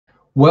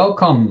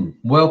Welcome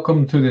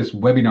to this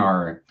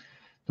webinar.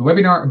 The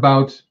webinar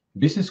about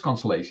business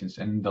constellations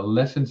and the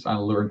lessons I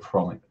learned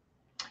from it.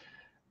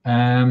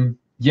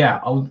 Yeah,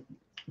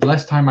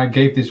 last time I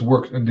gave this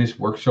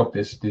workshop,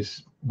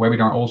 this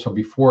webinar also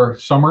before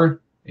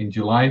summer in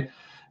July,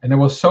 and there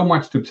was so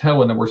much to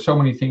tell and there were so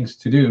many things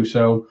to do.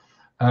 So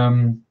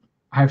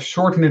I've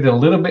shortened it a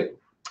little bit,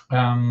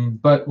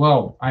 but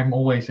well, I'm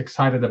always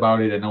excited about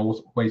it and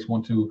always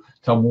want to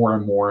tell more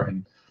and more.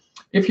 And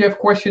if you have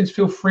questions,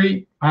 feel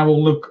free. I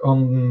will look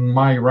on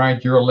my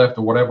right, your left,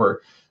 or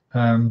whatever,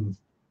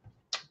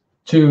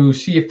 to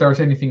see if there's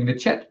anything in the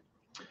chat.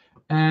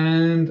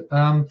 And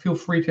feel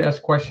free to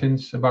ask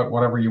questions about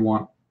whatever you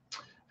want,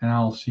 and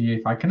I'll see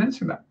if I can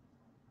answer them.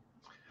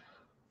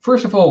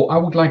 First of all, I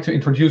would like to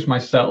introduce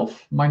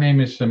myself. My name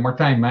is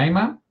Martijn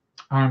Meima.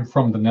 I'm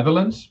from the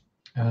Netherlands,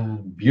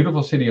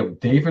 beautiful city of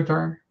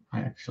Deventer. I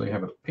actually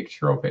have a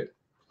picture of it.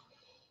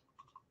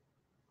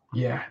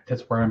 Yeah,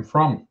 that's where I'm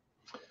from.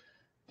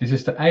 This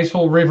is the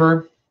IJssel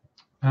River.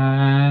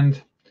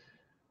 And,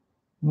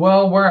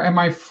 well, where am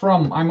I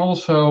from? I'm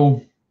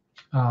also,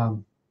 I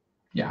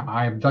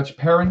have Dutch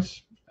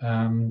parents.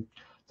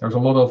 There's a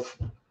lot of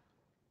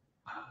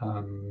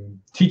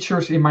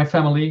teachers in my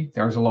family.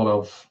 There's a lot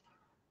of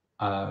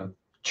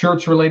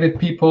church-related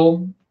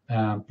people,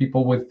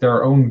 people with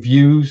their own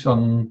views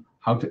on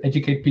how to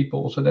educate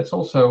people. So that's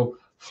also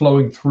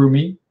flowing through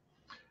me.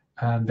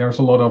 There's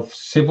a lot of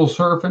civil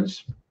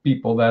servants,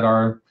 people that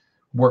are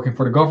working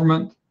for the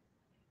government.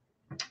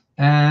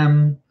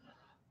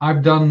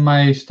 I've done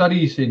my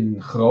studies in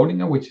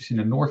Groningen, which is in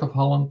the north of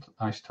Holland.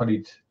 I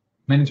studied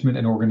management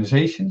and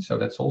organization, so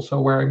that's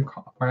also where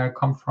I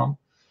come from.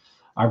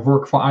 I've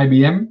worked for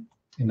IBM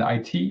in the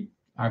IT.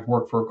 I've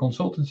worked for a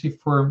consultancy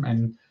firm,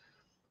 and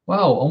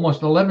well,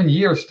 almost 11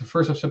 years. The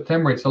 1st of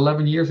September, it's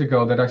 11 years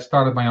ago that I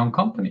started my own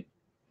company.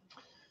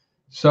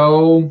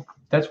 So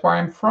that's where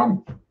I'm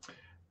from,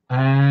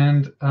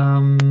 and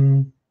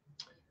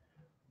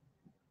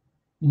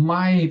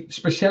my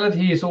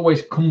specialty is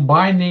always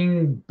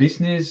combining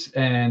business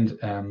and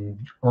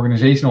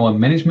organizational and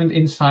management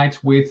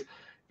insights with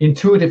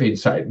intuitive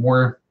insight,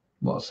 more,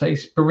 well, say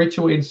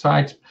spiritual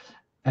insights,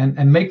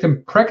 and make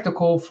them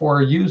practical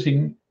for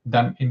using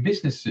them in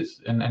businesses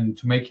and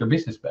to make your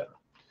business better.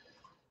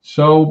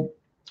 So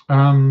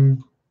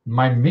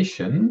my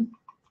mission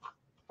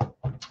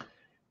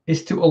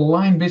is to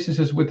align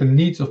businesses with the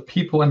needs of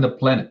people and the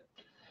planet.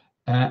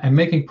 And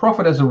making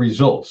profit as a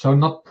result. So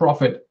not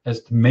profit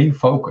as the main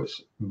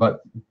focus,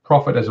 but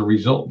profit as a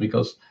result,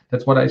 because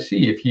that's what I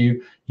see. If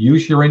you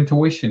use your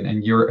intuition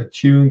and you're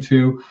attuned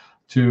to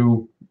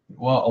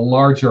well, a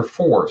larger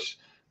force,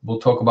 we'll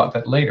talk about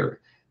that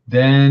later,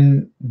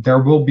 then there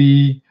will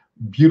be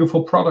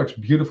beautiful products,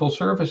 beautiful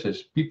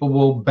services. People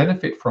will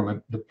benefit from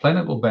it. The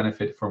planet will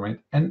benefit from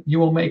it, and you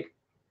will make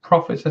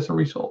profits as a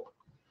result.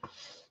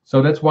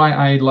 So that's why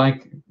I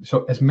like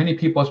as many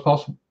people as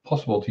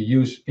possible to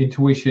use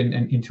intuition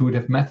and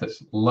intuitive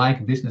methods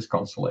like business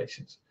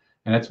constellations.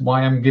 And that's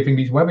why I'm giving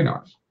these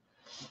webinars.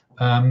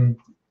 And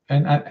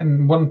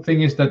one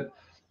thing is that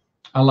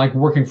I like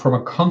working from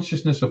a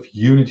consciousness of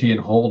unity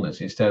and wholeness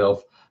instead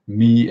of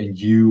me and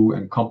you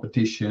and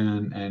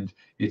competition and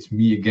it's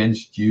me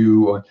against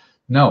you.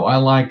 No, I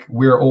like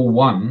we're all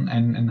one,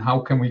 and how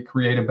can we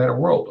create a better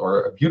world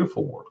or a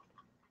beautiful world?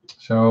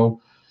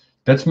 So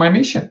that's my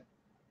mission.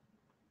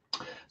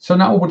 So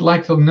now I would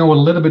like to know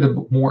a little bit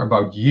more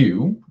about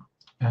you.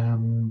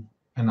 And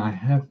I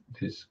have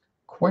this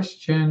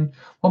question.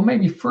 Well,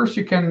 maybe first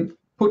you can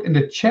put in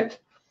the chat,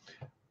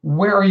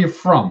 where are you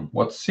from?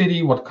 What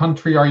city, what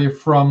country are you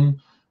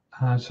from?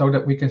 So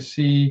that we can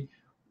see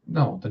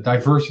the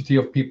diversity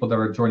of people that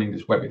are joining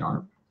this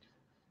webinar.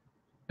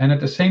 And at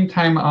the same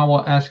time, I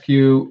will ask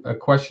you a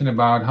question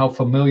about how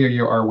familiar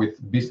you are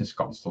with business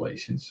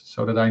constellations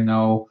so that I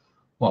know,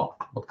 well,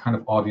 what kind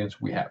of audience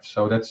we have.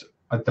 So that's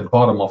at the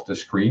bottom of the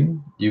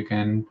screen. You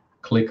can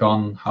click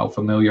on how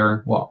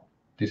familiar, well,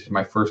 this is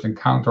my first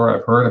encounter,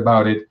 I've heard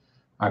about it,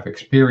 I've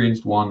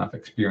experienced one, I've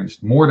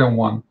experienced more than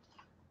one,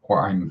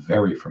 or I'm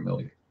very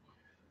familiar.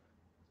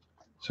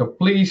 So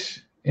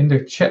please, in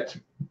the chat,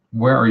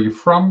 where are you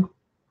from?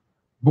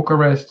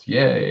 Bucharest,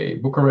 yay,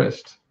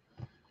 Bucharest.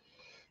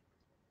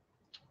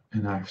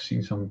 And I've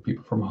seen some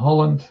people from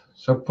Holland.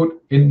 So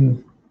put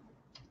in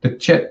the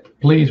chat,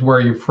 please, where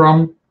are you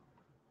from?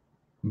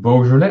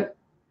 Beaujolais.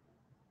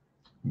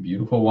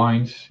 Beautiful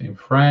wines in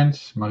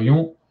France.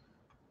 Marion.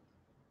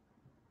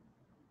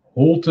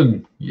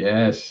 Holten.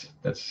 Yes,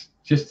 that's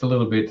just a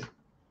little bit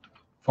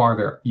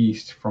farther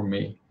east from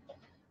me.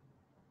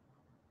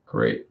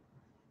 Great.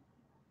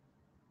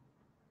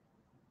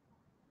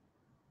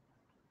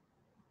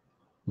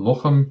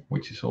 Lochem,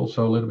 which is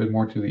also a little bit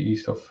more to the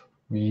east of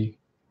me.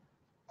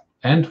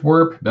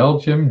 Antwerp,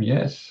 Belgium,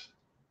 yes.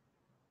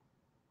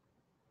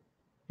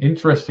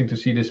 Interesting to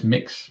see this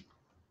mix.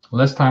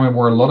 Last time there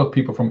were a lot of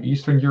people from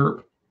Eastern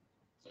Europe.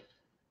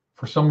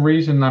 For some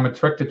reason, I'm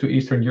attracted to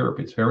Eastern Europe.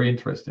 It's very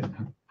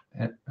interesting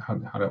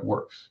how that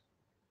works.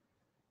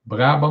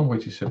 Brabant,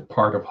 which is a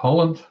part of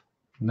Holland,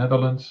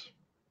 Netherlands.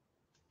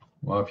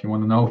 Well, if you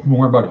want to know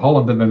more about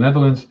Holland and the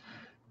Netherlands,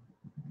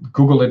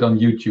 Google it on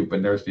YouTube,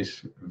 and there's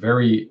this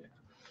very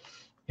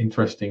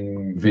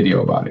interesting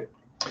video about it.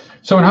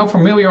 So, and how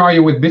familiar are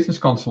you with business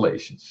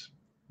constellations?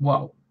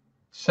 Well,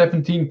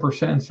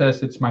 17%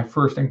 says it's my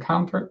first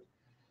encounter.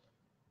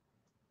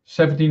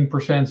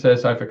 17%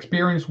 says I've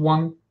experienced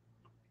one.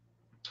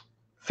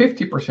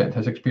 50%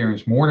 has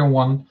experienced more than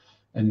one,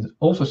 and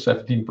also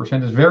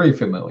 17% is very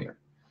familiar.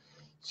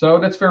 So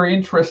that's very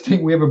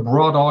interesting. We have a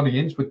broad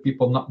audience with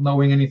people not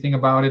knowing anything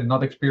about it,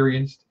 not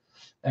experienced,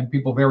 and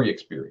people very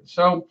experienced.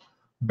 So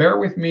bear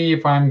with me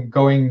if I'm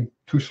going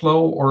too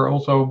slow, or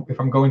also if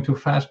I'm going too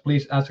fast,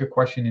 please ask a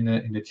question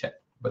in the chat.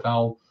 But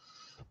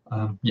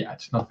yeah,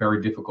 it's not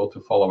very difficult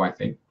to follow, I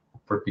think,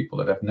 for people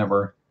that have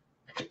never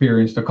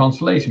experienced a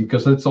constellation,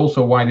 because that's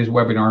also why I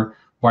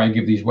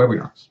give these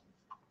webinars.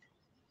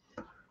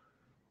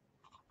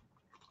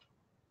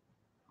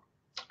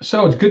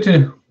 So it's good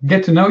to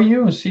get to know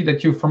you and see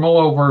that you're from all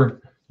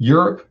over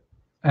Europe.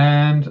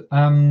 And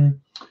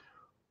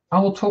I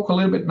will talk a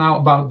little bit now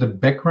about the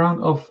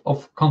background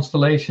of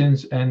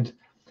constellations and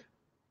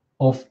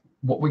of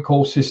what we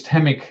call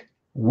systemic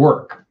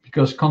work,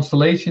 because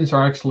constellations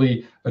are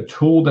actually a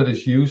tool that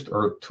is used,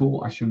 or a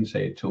tool, I shouldn't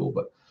say a tool,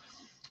 but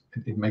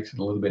it makes it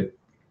a little bit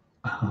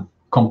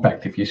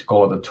compact if you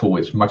call it a tool.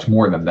 It's much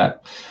more than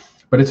that.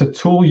 But it's a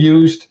tool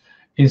used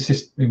in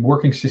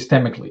working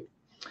systemically.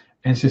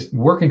 And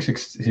working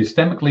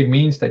systemically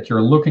means that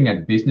you're looking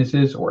at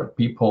businesses or at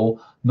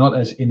people not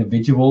as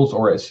individuals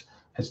or as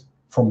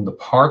from the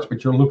parts,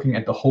 but you're looking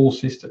at the whole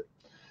system.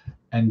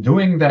 And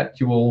doing that,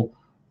 you will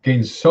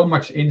gain so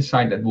much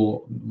insight that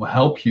will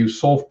help you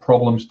solve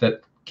problems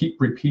that keep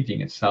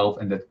repeating itself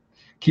and that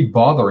keep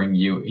bothering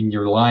you in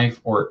your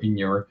life or in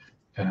your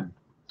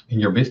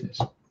business.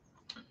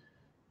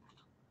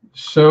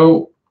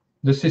 So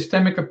the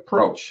systemic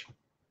approach.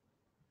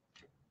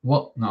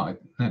 Well, no,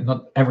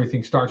 not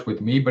everything starts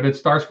with me, but it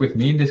starts with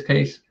me in this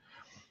case.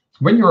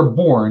 When you are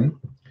born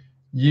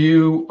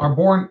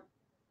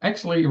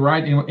actually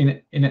right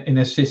in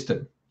a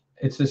system.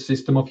 It's a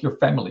system of your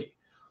family.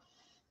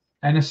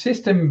 And a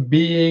system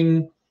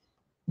being,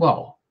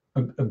 well,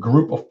 a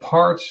group of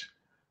parts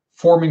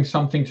forming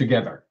something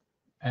together.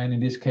 And in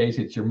this case,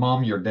 it's your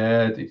mom, your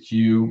dad, it's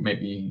you.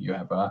 Maybe you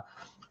have a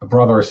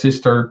brother or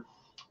sister,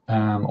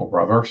 or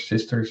brothers,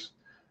 sisters.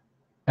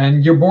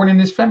 And you're born in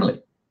this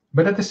family.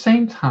 But at the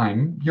same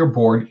time, you're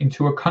born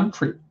into a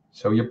country.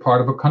 So you're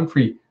part of a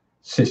country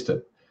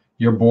system.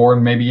 You're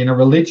born maybe in a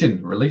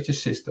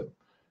religious system.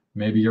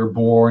 Maybe you're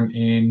born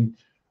in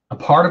a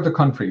part of the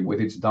country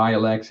with its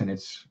dialects and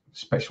its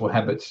special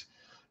habits.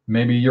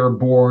 Maybe you're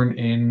born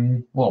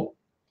in, well,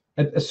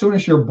 as soon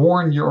as you're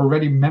born, you're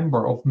already a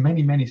member of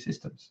many, many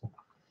systems.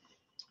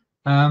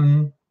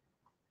 And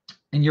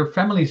your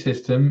family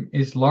system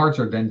is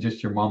larger than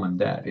just your mom and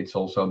dad. It's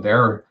also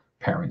their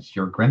parents,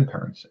 your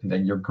grandparents, and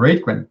then your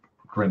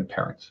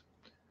great-grandparents.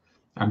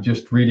 I'm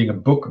just reading a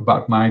book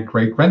about my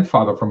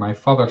great-grandfather from my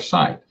father's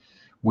side,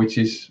 which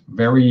is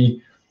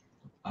very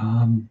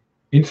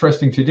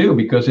interesting to do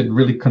because it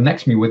really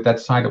connects me with that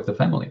side of the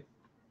family.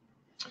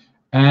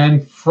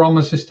 And from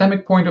a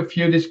systemic point of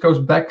view, this goes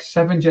back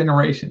 7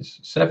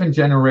 generations. 7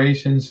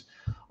 generations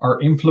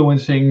are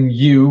influencing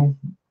you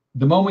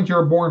the moment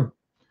you're born.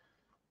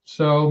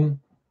 So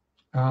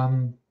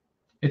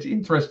it's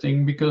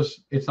interesting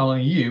because it's not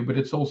only you, but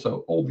it's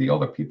also all the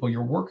other people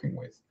you're working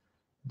with.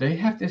 They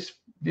have this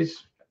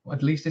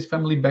at least this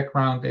family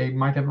background. They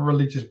might have a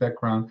religious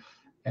background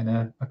and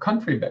a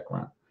country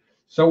background.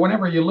 So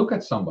whenever you look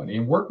at somebody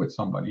and work with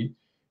somebody,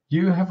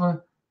 you have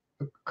a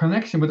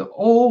connection with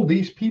all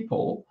these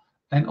people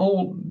and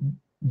all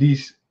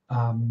these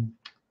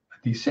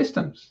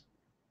systems.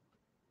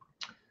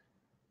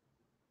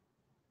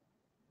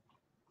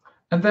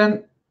 And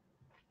then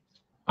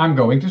I'm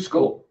going to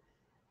school.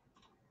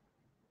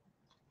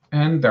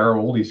 And there are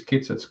all these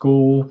kids at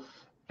school,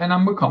 and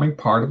I'm becoming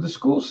part of the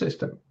school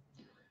system.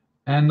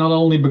 And not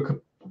only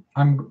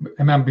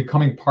am I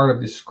becoming part of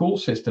the school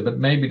system, but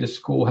maybe the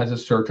school has a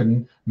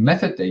certain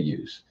method they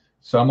use.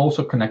 So I'm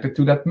also connected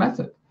to that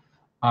method.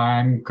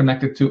 I'm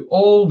connected to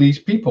all these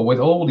people with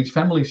all these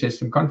family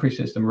system, country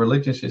system,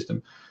 religious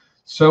system.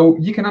 So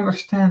you can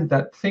understand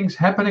that things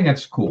happening at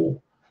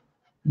school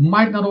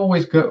are not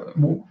always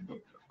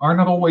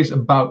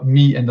about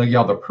me and the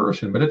other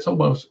person, but it's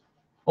almost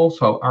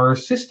also our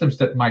systems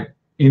that might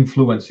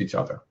influence each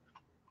other.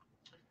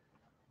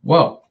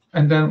 Well,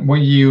 and then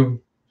when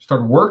you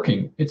start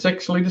working, it's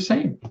actually the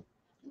same.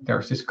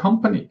 There's this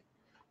company,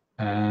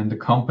 and the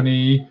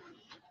company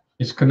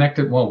is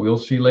connected. Well, we'll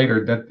see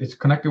later that it's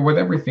connected with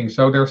everything.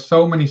 So there's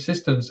so many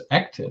systems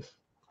active.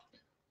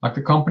 Like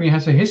the company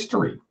has a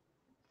history.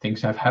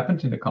 Things have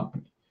happened in the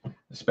company,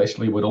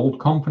 especially with old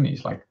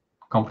companies, like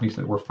companies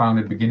that were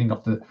founded beginning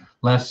of the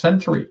last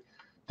century.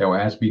 There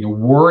has been a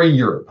war in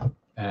Europe.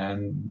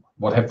 And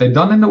what have they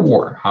done in the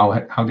war?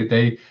 How did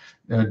they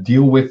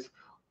deal with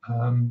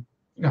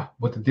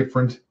the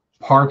different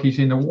parties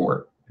in the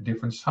war, the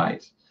different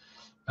sides?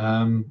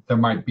 There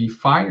might be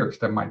fires,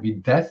 there might be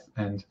death,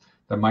 and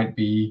there might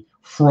be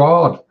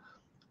fraud.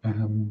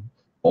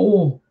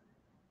 all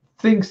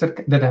things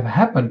that have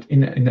happened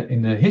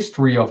in the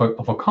history of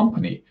a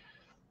company,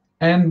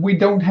 and we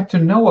don't have to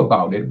know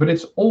about it, but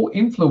it's all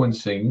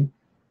influencing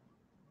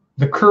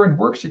the current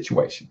work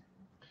situation.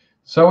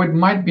 So it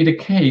might be the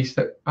case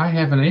that I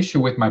have an issue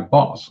with my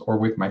boss or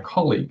with my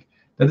colleague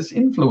that is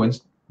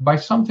influenced by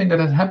something that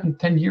has happened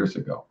 10 years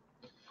ago.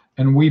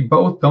 And we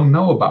both don't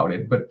know about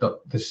it, but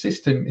the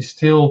system is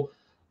still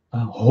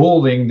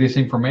holding this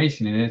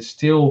information, and it's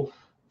still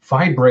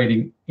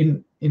vibrating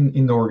in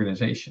the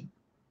organization.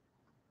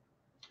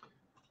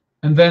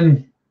 And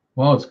then,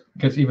 well, it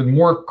gets even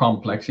more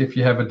complex if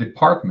you have a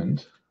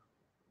department.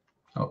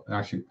 Oh,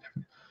 actually,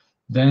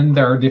 then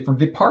there are different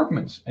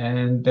departments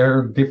and there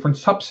are different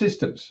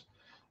subsystems.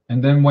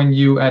 And then when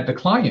you add the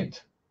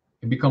client,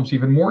 it becomes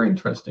even more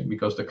interesting,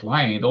 because the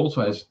client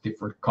also has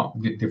different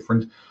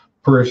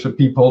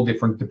people,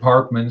 different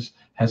departments,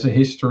 has a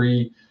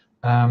history.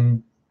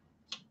 And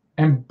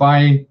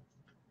by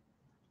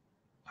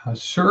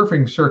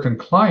serving certain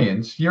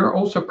clients, you're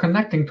also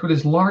connecting to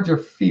this larger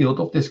field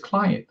of this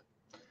client.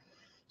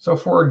 So,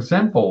 for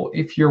example,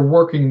 if you're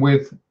working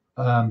with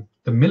the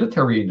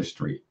military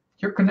industry,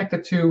 you're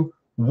connected to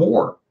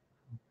war.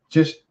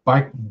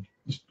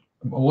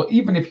 Well,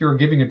 even if you're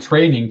giving a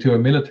training to a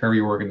military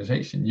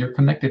organization, you're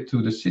connected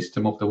to the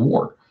system of the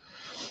war.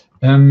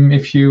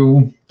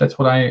 That's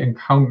what I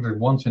encountered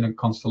once in a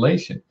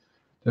constellation.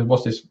 There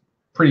was this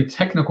pretty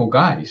technical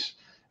guys,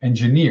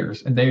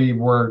 engineers, and they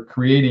were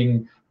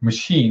creating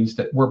machines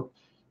that were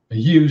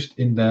used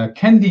in the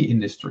candy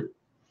industry.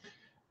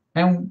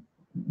 And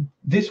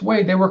this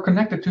way they were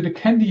connected to the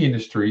candy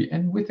industry,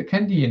 and with the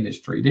candy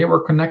industry they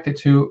were connected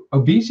to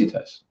obese,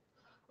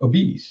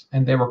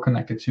 and they were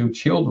connected to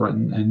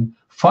children and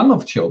fun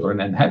of children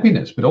and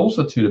happiness, but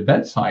also to the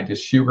bad side, the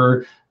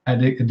sugar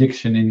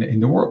addiction in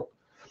the world.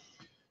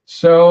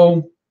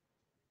 So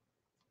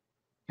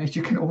as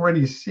you can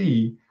already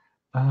see,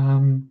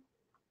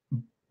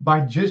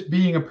 by just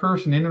being a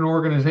person in an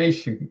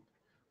organization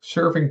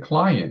serving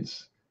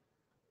clients,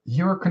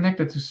 you're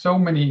connected to so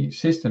many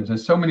systems, and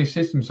so many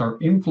systems are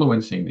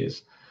influencing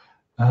this.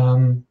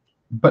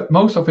 But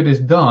most of it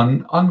is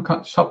done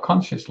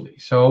subconsciously.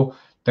 So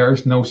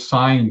there's no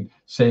sign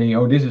saying,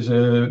 "Oh, this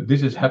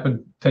has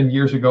happened 10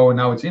 years ago, and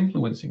now it's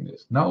influencing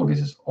this." No, this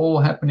is all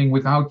happening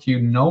without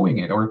you knowing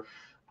it or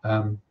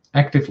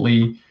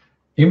actively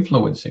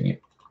influencing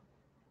it.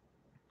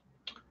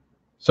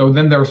 So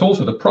then there's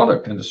also the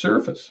product and the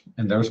service,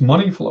 and there's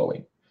money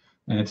flowing,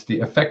 and it's the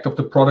effect of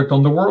the product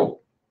on the world.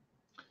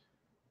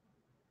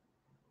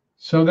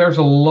 So there's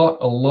a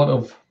lot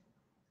of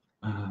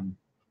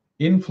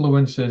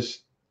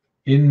influences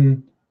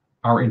in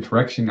our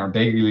interaction, our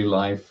daily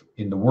life,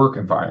 in the work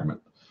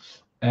environment,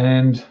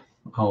 and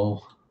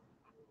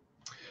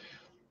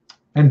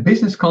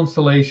business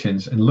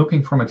constellations and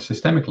looking from it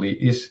systemically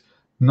is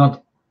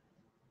not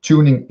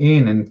tuning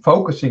in and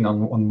focusing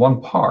on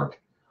one part.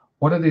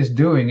 What it is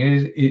doing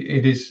is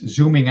it is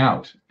zooming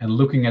out and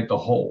looking at the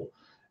whole,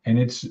 and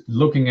it's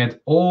looking at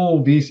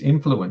all these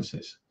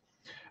influences.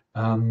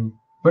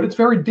 But it's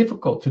very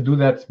difficult to do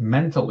that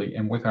mentally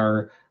and with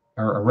our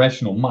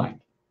rational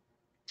mind.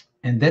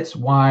 And that's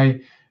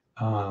why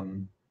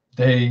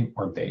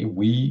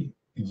we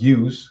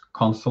use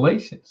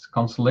constellations.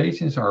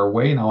 Constellations are a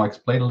way, and I'll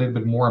explain a little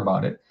bit more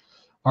about it,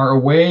 are a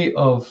way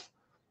of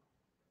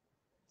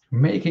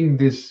making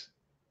these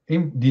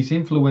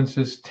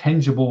influences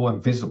tangible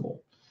and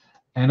visible.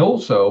 And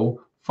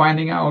also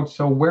finding out,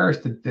 so where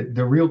is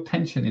the real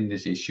tension in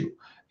this issue?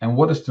 And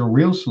what is the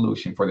real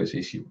solution for this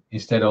issue?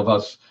 Instead of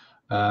us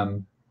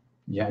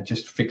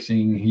just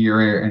fixing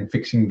here and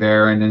fixing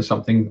there, and then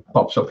something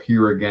pops up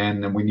here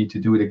again, and we need to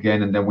do it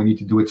again, and then we need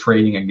to do a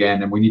training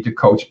again, and we need to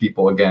coach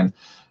people again.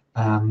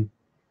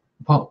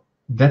 Well,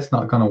 that's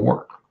not going to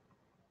work.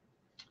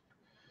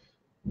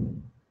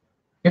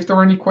 If there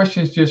are any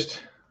questions,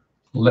 just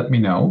let me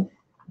know.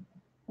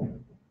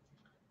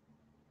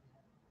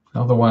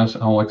 Otherwise,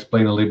 I'll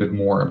explain a little bit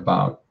more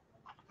about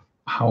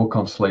how a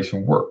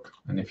constellation works.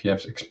 And if you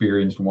have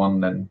experienced one,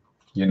 then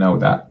you know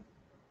that.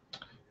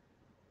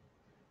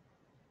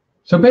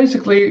 So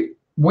basically,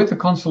 with a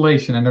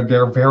constellation, and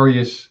there are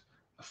various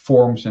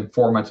forms and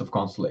formats of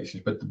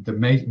constellations, but the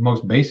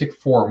most basic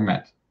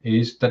format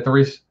is that there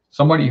is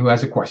somebody who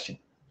has a question,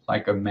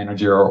 like a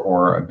manager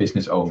or a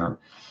business owner,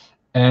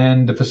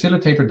 and the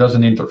facilitator does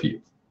an interview.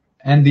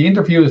 And the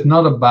interview is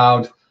not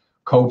about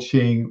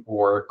coaching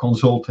or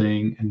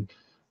consulting. And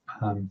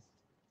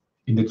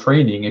in the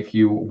training, if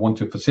you want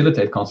to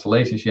facilitate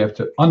constellations, you have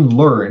to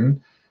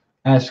unlearn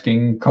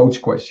asking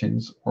coach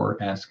questions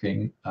or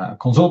asking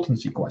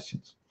consultancy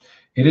questions.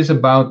 It is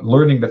about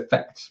learning the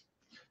facts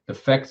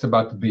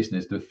about the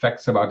business, the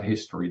facts about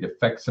history, the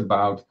facts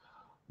about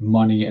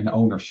money and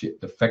ownership,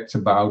 the facts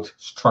about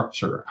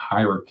structure,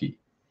 hierarchy,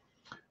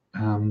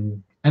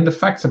 and the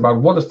facts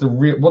about what is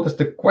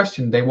the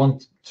question they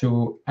want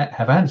to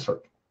have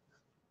answered.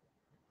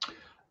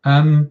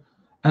 And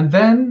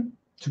then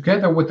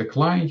together with the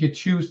client, you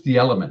choose the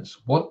elements.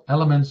 What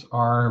elements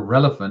are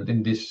relevant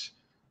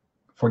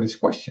for this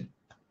question?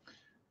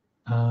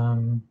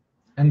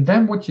 And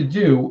then what you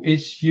do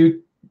is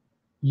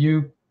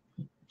you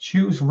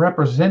choose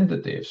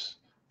representatives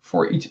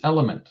for each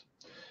element.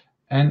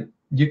 And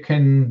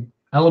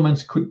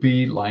elements could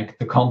be like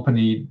the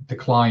company, the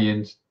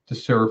client, the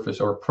service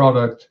or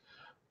product,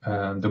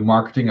 the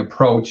marketing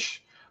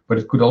approach, but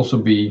it could also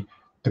be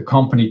the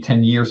company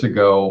 10 years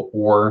ago,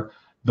 or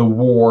the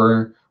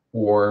war,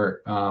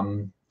 or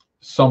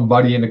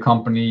somebody in the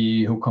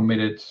company who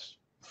committed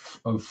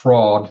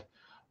fraud,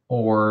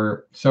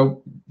 or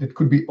so it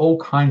could be all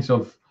kinds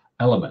of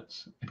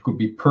elements. It could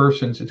be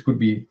persons, it could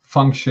be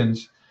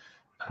functions.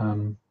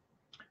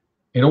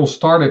 It all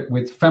started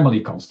with family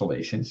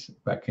constellations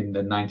back in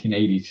the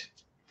 1980s,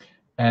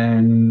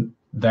 and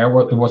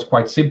it was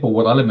quite simple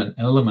what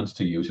elements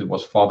to use. It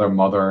was father,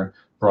 mother,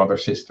 brother,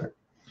 sister.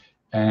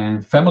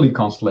 And family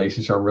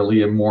constellations are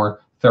really a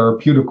more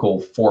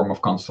therapeutical form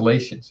of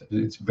constellations.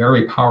 It's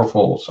very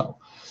powerful also.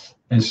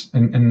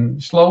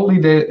 And slowly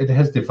it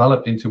has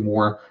developed into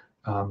more,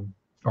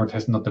 or it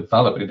has not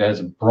developed, it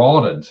has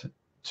broadened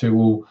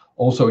to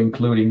also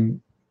including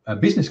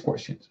business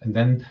questions. And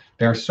then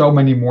there are so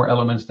many more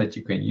elements that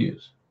you can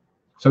use.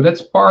 So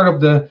that's part of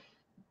the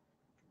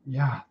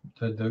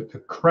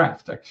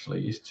craft,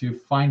 actually, is to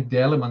find the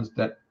elements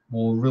that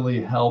will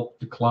really help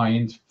the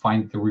client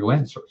find the real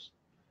answers.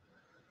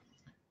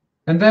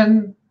 And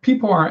then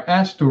people are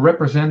asked to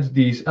represent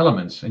these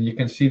elements, and you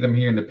can see them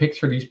here in the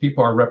picture. These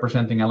people are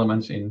representing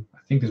elements in, I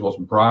think this was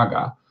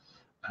Braga.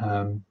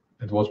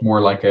 It was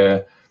more like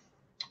a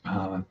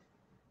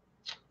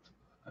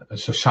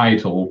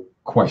societal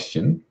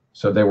question.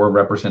 So they were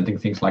representing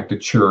things like the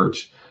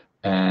church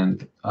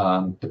and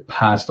the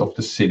past of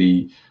the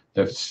city,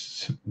 the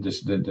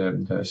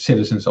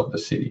citizens of the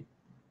city.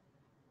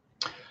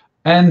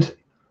 And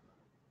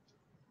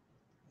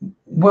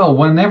well,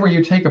 whenever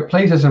you take a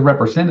place as a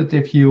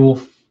representative,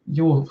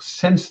 you'll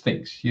sense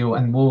things.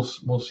 And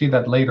we'll see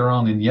that later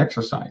on in the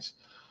exercise.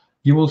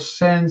 You will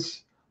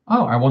sense,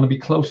 oh, I want to be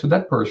close to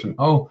that person.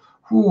 Oh,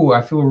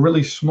 I feel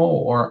really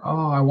small. Or,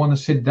 oh, I want to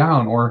sit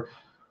down. Or,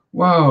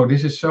 wow,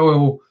 this is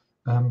so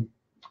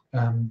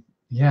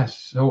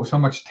yes, so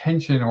much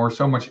tension or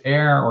so much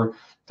air. Or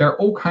there are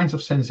all kinds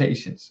of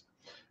sensations.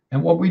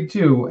 And what we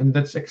do, and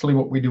that's actually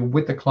what we do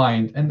with the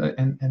client and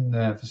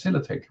the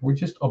facilitator, we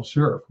just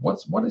observe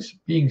what is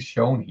being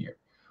shown here.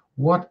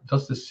 What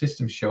does the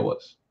system show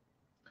us?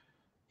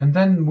 And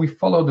then we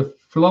follow the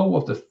flow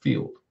of the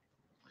field.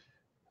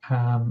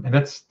 And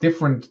that's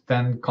different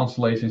than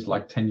constellations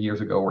like 10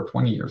 years ago or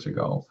 20 years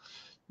ago.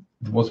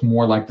 It was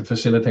more like the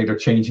facilitator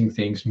changing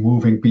things,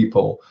 moving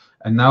people.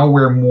 And now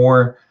we're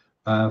more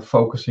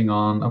focusing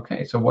on,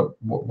 okay, so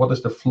what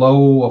is the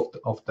flow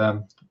of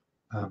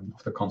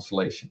the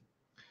constellation?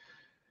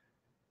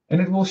 And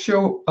it will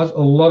show us a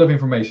lot of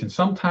information.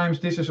 Sometimes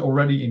this is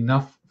already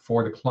enough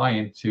for the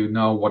client to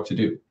know what to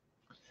do.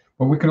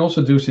 But we can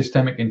also do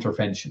systemic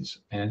interventions.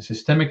 And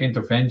systemic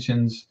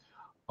interventions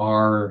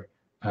are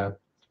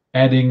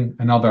adding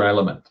another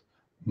element,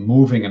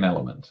 moving an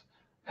element,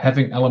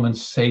 having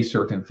elements say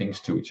certain things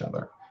to each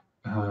other.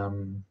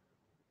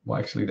 Well,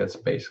 actually, that's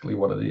basically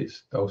what it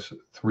is, those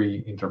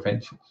three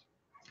interventions.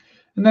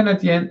 And then at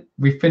the end,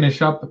 we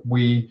finish up.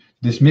 We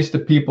dismiss the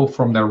people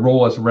from their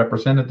role as a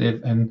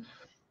representative. And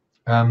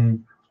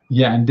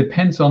and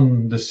depends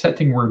on the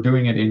setting we're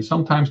doing it in.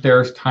 Sometimes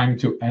there's time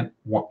to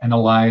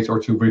analyze or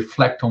to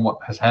reflect on what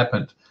has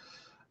happened.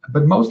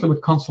 But mostly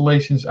with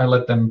constellations, I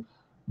let them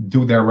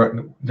do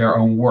their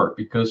own work,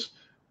 because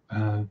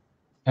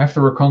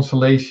after a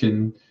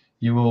constellation,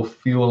 you will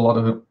feel a lot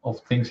of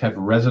things have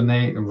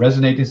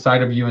resonate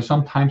inside of you. And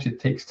sometimes it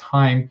takes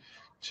time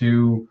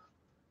to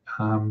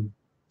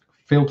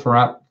filter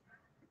out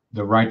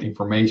the right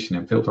information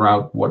and filter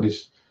out what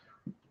is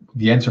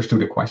the answers to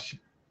the question.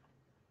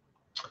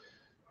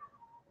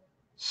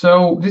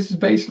 So this is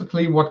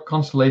basically what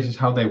constellations,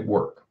 how they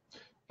work.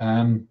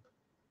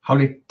 How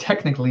they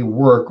technically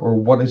work, or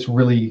what is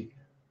really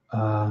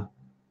the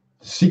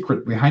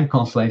secret behind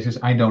constellations,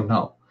 I don't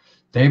know.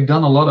 They've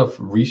done a lot of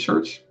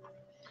research.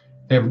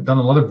 They've done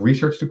a lot of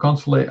research to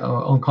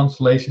on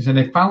constellations, and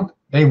they found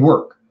they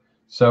work.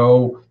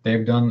 So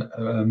they've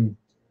done,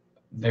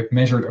 they've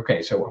measured,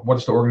 okay, so what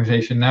is the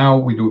organization now?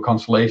 We do a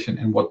constellation,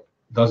 and what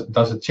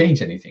does it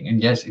change anything?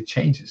 And yes, it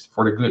changes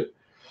for the good.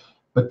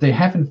 But they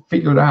haven't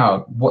figured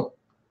out what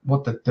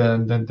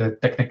the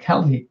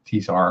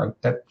technicalities are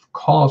that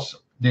cause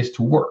this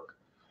to work.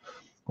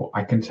 Well,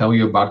 I can tell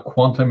you about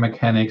quantum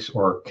mechanics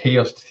or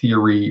chaos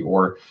theory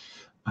or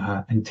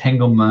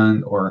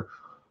entanglement or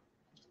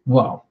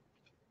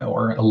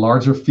a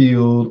larger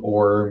field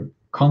or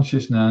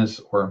consciousness,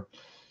 or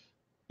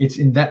it's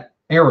in that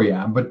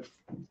area, but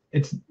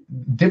it's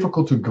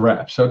difficult to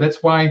grasp. So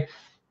that's why,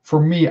 for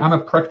me, I'm a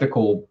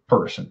practical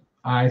person.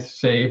 I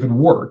say if it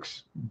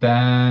works,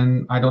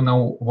 then I don't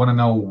want to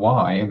know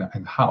why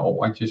and how.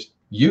 I just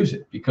use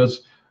it,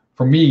 because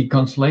for me,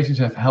 constellations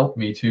have helped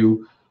me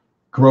to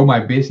grow my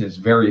business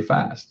very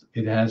fast.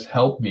 It has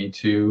helped me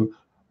to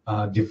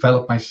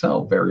develop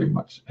myself very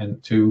much,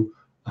 and to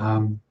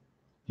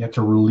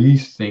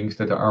release things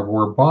that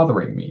were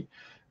bothering me.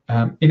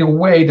 in a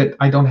way that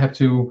I don't have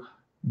to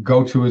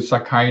go to a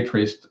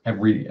psychiatrist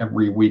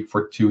every week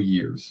for 2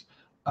 years.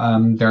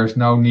 There's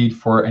no need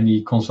for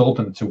any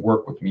consultant to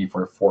work with me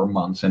for 4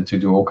 months and to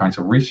do all kinds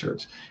of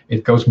research.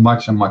 It goes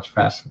much and much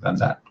faster than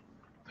that.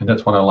 And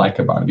that's what I like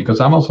about it, because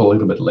I'm also a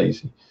little bit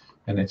lazy,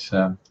 and it's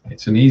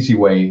an easy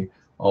way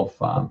of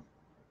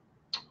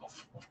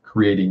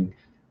creating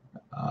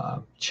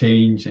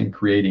change and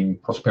creating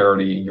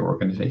prosperity in your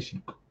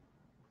organization.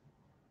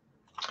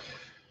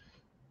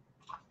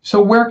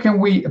 So where can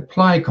we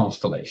apply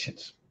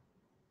constellations?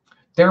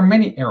 There are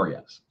many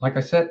areas. Like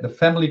I said, the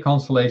family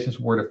constellations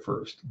were the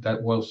first.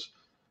 That was,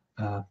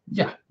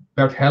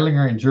 Bert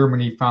Hellinger in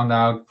Germany found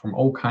out from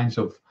all kinds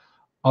of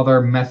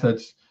other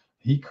methods.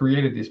 He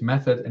created this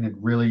method, and it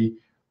really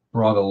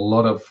brought a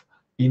lot of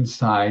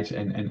insights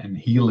and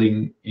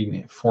healing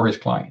for his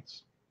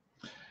clients.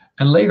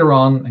 And later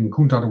on, and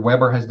Gunther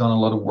Weber has done a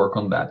lot of work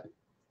on that.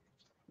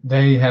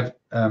 They have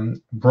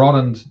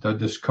broadened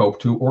the scope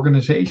to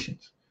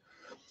organizations.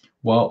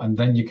 Well, and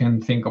then you can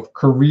think of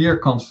career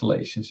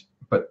constellations.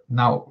 But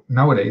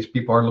nowadays,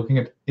 people are looking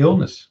at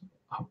illness,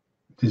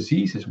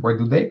 diseases. Where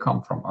do they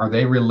come from? Are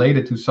they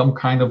related to some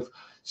kind of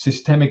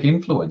systemic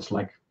influence,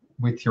 like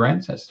with your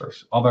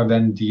ancestors, other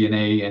than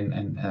DNA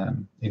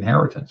and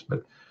inheritance?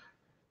 But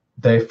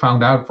they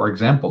found out, for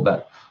example,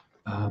 that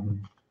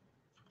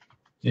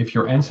if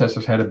your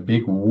ancestors had a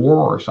big war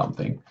or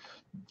something,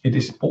 it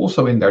is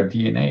also in their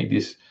DNA,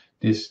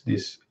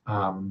 this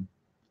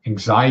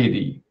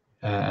anxiety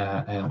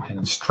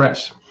and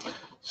stress.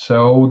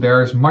 So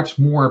there's much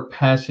more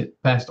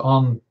passed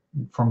on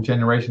from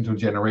generation to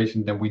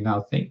generation than we now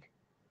think.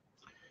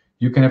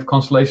 You can have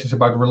constellations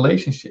about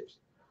relationships,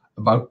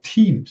 about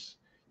teams.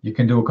 You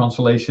can do a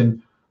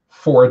constellation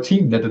for a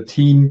team, that a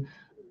team,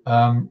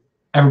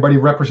 everybody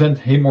represent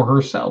him or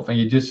herself, and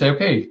you just say,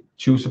 okay,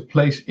 choose a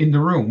place in the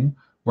room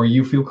where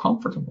you feel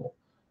comfortable,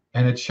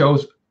 and it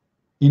shows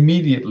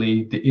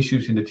immediately the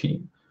issues in the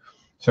team.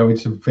 So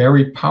it's a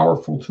very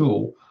powerful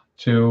tool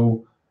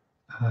to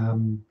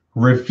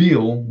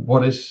reveal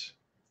what is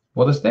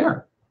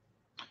there.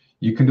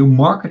 You can do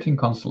marketing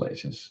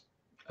constellations,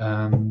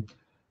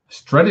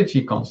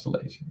 strategy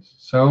constellations.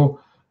 So,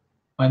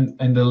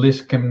 and the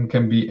list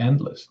can be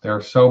endless. There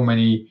are so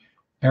many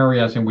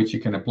areas in which you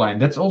can apply,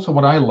 and that's also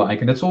what I like,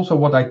 and that's also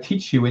what I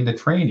teach you in the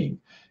training,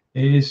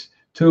 is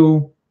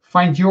to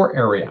find your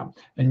area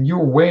and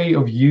your way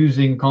of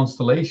using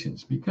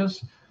constellations,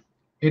 because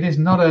it is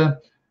not a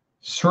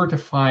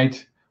certified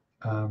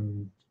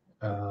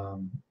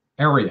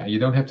area. You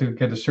don't have to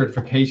get a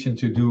certification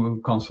to do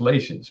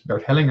constellations.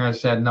 Bert Hellinger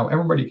has said, no,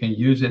 everybody can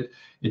use it.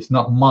 It's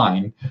not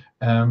mine.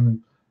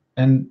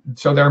 And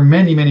so there are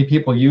many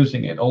people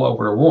using it all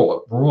over the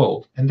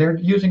world, and they're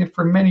using it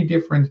for many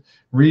different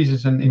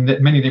reasons and in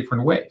many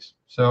different ways.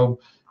 So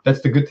that's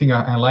the good thing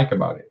I like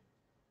about it.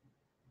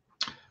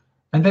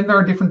 And then there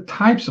are different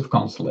types of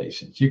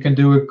constellations. You can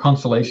do a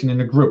constellation in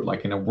a group,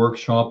 like in a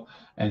workshop,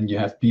 and you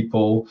have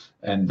people,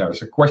 and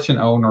there's a question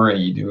owner,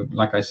 and you do,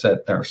 like I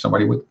said, there's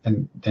somebody with,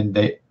 and then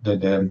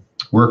the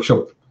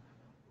workshop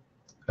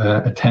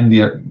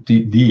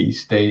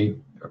attendees, they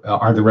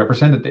are the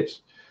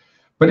representatives.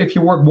 But if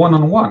you work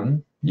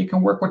one-on-one, you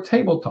can work with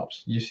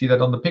tabletops. You see that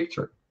on the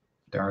picture.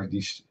 There are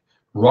these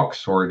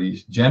rocks or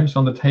these gems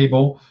on the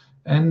table,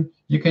 and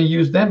you can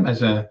use them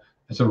as a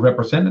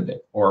representative.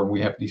 Or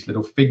we have these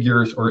little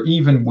figures, or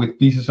even with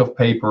pieces of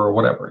paper or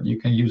whatever. You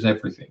can use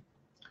everything.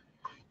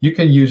 You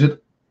can use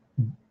it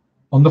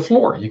on the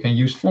floor. You can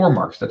use floor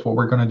marks. That's what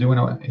we're going to do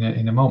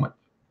in a moment.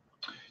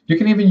 You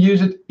can even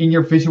use it in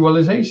your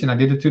visualization. I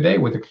did it today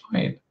with a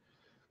client.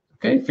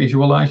 Okay,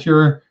 visualize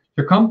your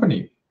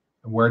company.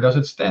 Where does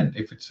it stand?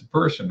 If it's a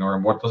person, or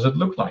what does it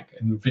look like?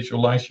 And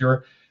visualize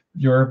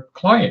your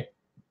client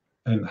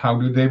and how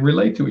do they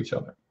relate to each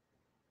other.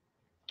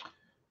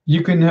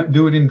 You can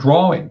do it in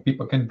drawing.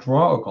 People can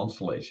draw a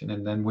constellation,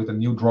 and then with a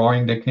new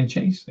drawing, they can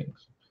change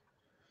things.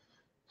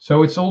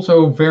 So it's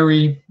also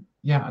very,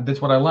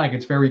 that's what I like.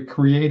 It's very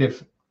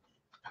creative,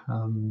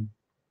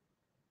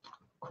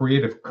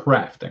 creative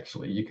craft.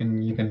 Actually, you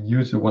can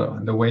use it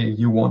the way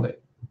you want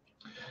it.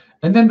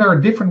 And then there are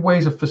different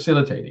ways of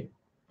facilitating,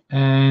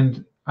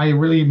 and I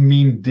really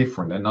mean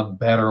different and not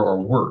better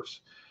or worse.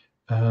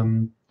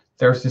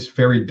 There's this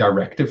very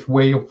directive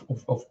way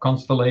of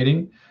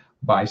constellating,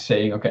 by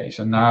saying, okay,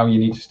 so now you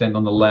need to stand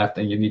on the left,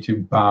 and you need to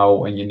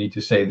bow, and you need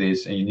to say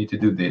this, and you need to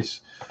do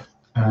this.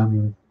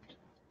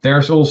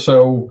 There's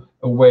also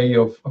a way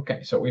of,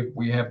 okay, so if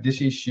we have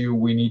this issue,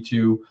 we need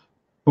to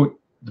put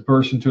the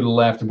person to the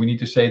left, and we need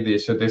to say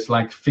this. So there's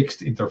like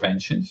fixed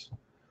interventions.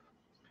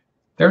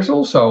 There's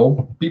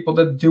also people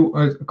that do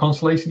a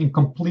constellation in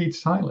complete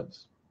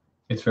silence.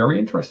 It's very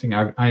interesting.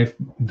 I've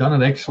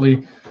done it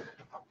actually.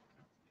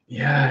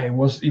 Yeah, it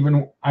was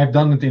even, I've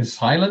done it in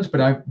silence,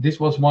 but this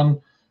was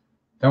one.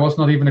 There was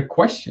not even a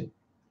question,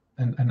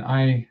 and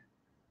I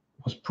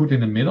was put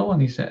in the middle,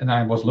 and he said, and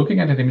I was looking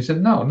at it, and he said,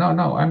 no, I'm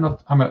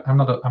not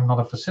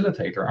a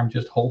facilitator. I'm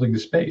just holding the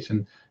space,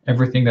 and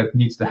everything that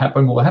needs to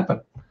happen will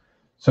happen.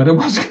 So that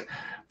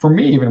for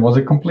me, even was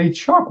a complete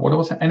shock. What it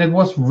was, and it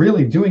was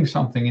really doing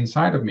something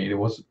inside of me. It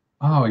was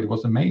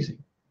amazing.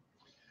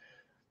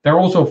 There are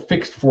also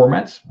fixed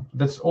formats.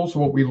 That's also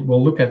what we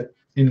will look at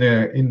in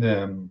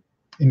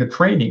the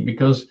training,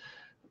 because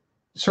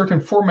certain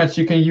formats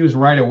you can use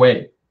right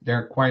away.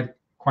 They're quite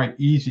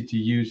easy to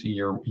use in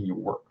your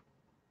work.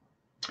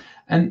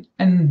 And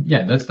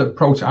yeah, that's the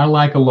approach I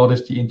like a lot,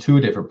 is the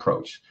intuitive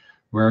approach,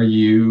 where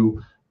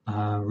you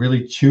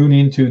really tune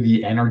into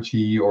the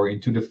energy or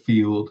into the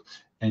field,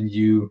 and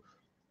you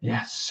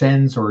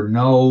sense or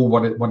know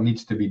what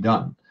needs to be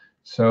done.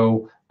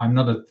 So I'm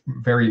not a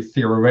very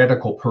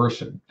theoretical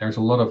person. There's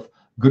a lot of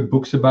good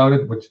books about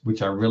it,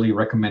 which I really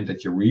recommend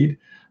that you read.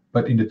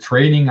 But in the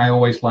training, I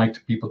always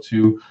like people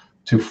to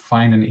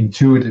find an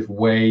intuitive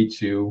way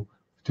to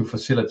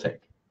facilitate.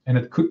 And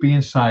it could be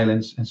in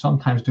silence, and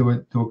sometimes do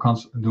an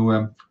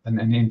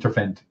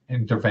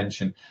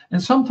intervention,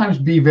 and sometimes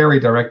be very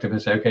directive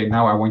and say, okay,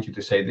 now I want you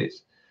to say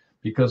this,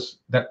 because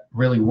that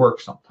really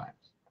works sometimes.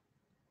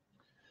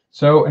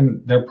 So,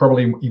 and there are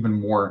probably even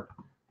more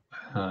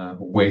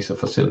ways of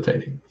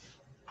facilitating.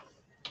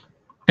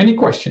 Any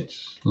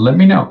questions? Let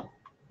me know.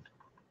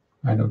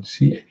 I don't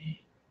see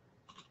any.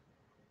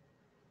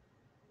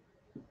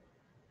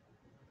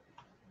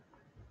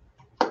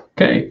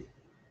 Okay.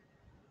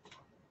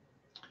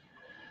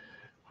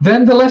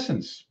 Then the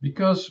lessons,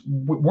 because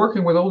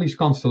working with all these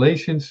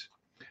constellations,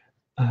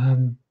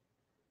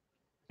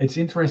 it's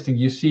interesting.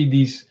 You see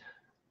these,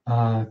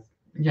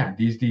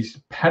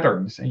 these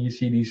patterns, and you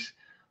see these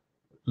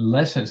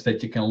lessons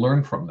that you can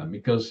learn from them.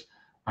 Because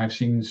I've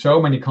seen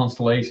so many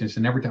constellations,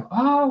 and every time,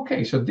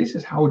 okay, so this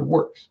is how it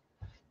works.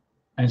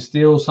 And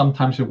still,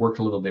 sometimes it works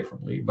a little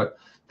differently. But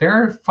there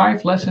are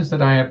 5 lessons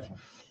that I have,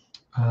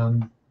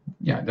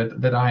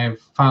 that I have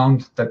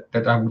found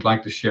that I would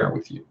like to share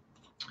with you.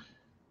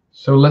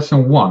 So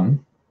lesson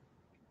 1,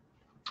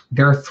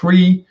 there are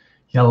 3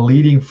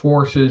 leading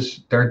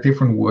forces. There are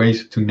different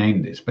ways to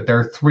name this, but there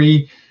are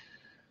 3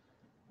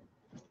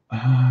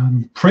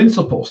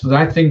 principles that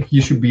I think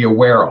you should be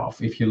aware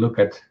of if you look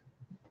at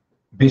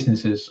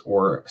businesses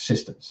or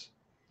systems.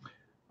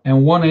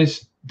 And one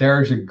is,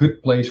 there is a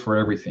good place for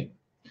everything.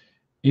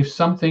 If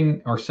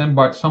something or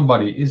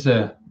somebody is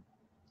a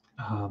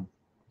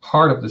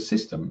part of the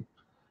system,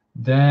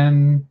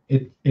 then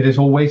it is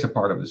always a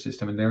part of the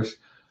system, and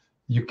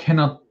you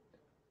cannot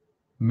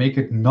make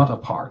it not a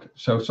part.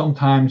 So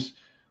sometimes,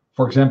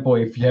 for example,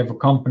 if you have a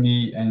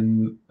company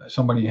and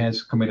somebody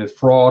has committed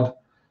fraud,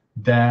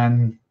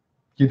 then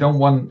you don't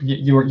want,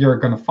 you're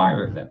going to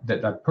fire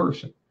that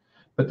person.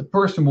 But the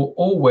person will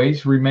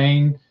always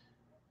remain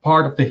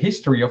part of the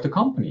history of the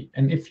company.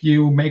 And if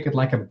you make it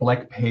like a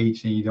black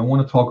page and you don't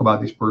want to talk about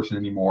this person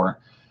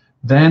anymore,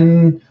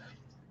 then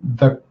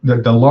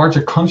the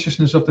larger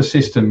consciousness of the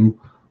system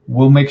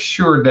will make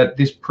sure that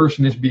this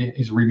person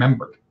is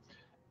remembered.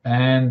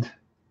 And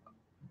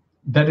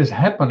that is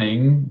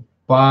happening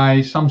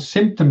by some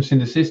symptoms in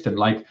the system,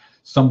 like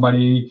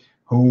somebody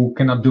who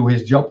cannot do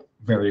his job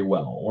very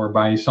well, or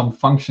by some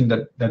function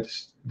that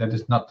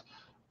is not,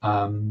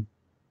 how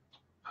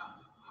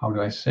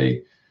do I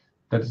say,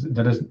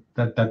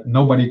 that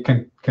nobody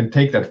can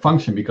take that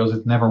function because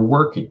it's never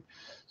working.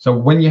 So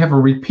when you have a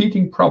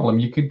repeating problem,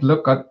 you could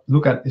look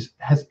at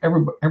has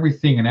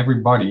everything and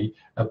everybody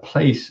a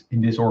place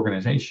in this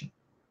organization.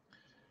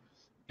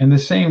 And the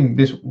same,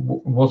 this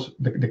was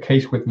the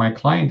case with my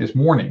client this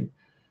morning.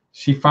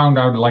 She found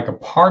out, like, a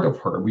part of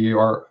her, we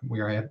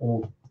have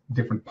all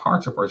different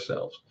parts of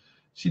ourselves.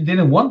 She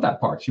didn't want that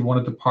part. She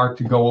wanted the part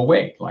to go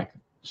away, like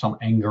some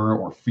anger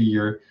or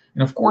fear.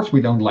 And of course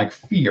we don't like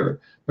fear,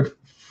 but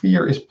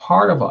fear is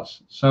part of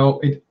us. So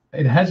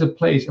it has a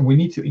place, and we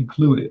need to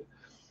include it.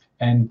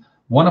 And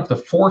one of the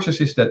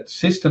forces is that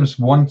systems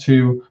want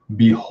to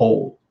be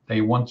whole. They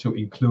want to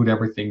include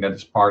everything that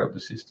is part of the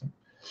system.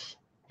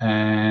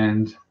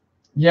 And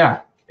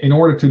in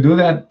order to do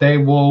that, they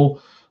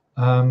will,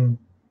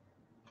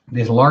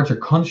 this larger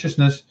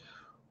consciousness,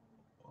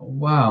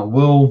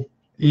 will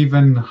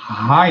even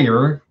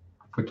higher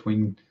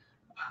between,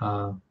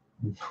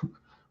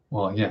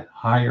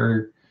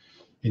 higher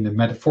in the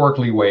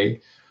metaphorically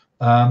way,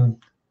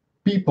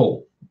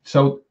 people.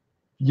 So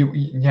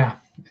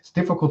it's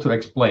difficult to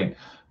explain,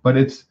 but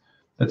it's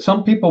that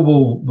some people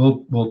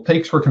will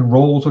take certain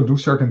roles or do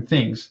certain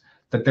things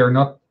that they're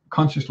not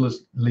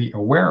consciously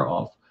aware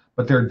of,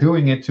 but they're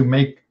doing it to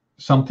make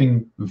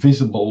something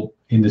visible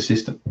in the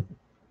system.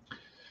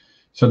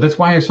 So that's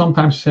why I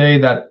sometimes say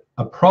that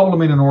a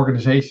problem in an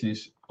organization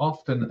is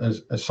often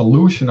a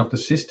solution of the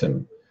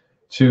system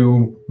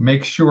to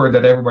make sure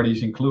that everybody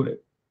is included.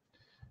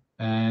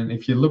 And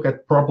if you look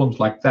at problems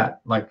like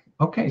that, like,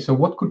 okay, so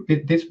what could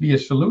this be a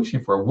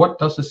solution for? What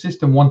does the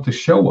system want to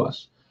show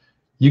us?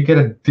 You get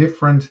a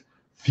different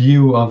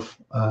view of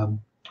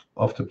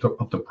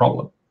the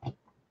problem.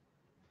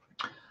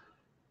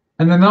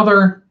 And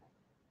another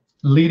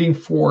leading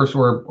force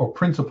or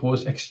principle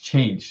is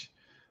exchange.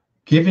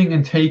 Giving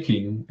and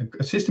taking.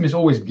 A system is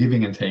always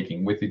giving and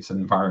taking with its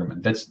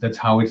environment. That's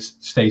how it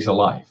stays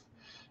alive.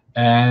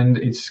 and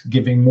it's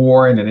giving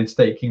more, and then it's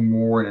taking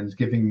more, and it's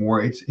giving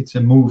more. It's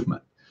a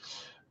movement.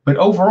 But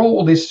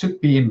overall, this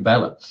should be in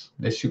balance.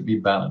 This should be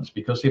balanced,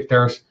 because if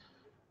there's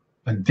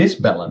a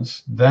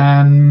disbalance,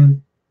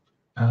 then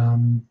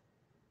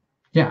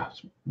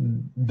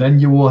then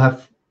you will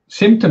have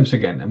symptoms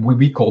again, and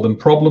we call them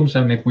problems.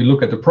 And if we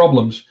look at the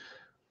problems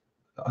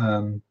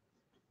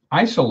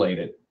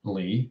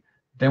isolatedly,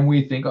 then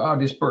we think, oh,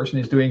 this person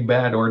is doing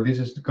bad, or this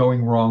is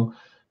going wrong.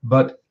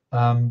 But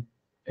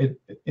it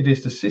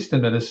is the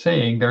system that is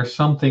saying there's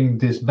something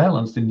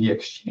disbalanced in the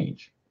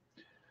exchange.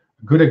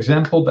 A good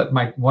example that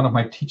one of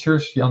my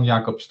teachers, Jan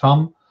Jacob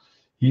Stam,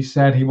 he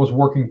said he was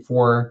working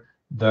for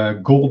the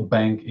gold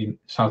bank in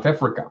South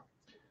Africa,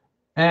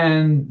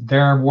 and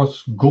there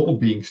was gold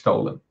being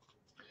stolen.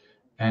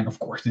 And of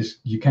course, this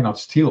you cannot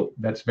steal.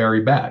 That's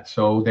very bad.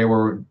 So they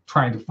were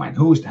trying to find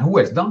who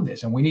has done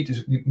this, and we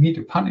need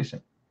to punish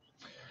him.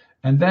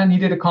 And then he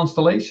did a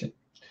constellation,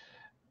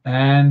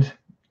 and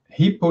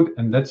he put,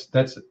 and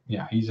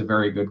he's a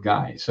very good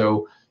guy.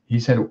 So he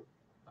said,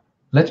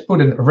 let's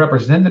put a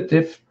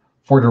representative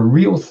for the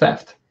real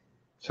theft.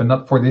 So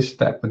not for this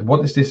theft, but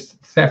what is this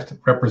theft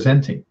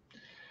representing?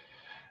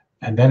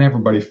 And then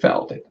everybody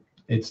felt it.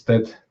 It's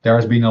that there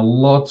has been a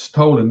lot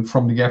stolen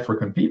from the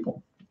African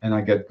people. And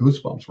I get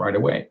goosebumps right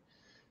away.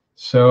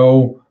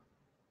 So,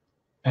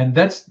 and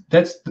that's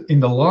in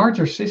the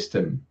larger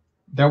system,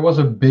 there was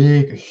a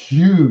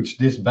huge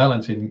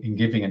disbalance in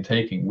giving and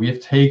taking. We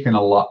have taken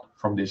a lot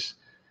from this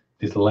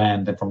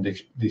land and from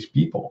these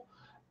people.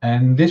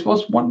 And this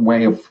was one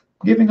way of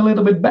giving a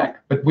little bit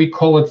back, but we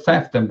call it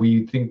theft, and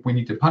we think we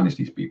need to punish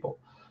these people.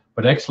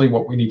 But actually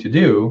what we need to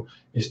do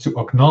is to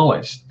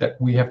acknowledge that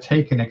we have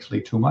taken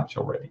actually too much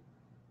already.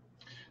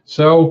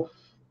 So,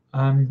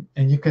 and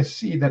you can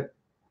see that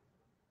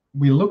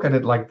we look at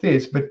it like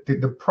this, but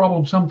the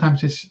problem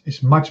sometimes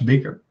is much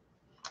bigger,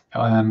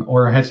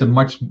 or has a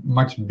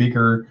much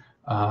bigger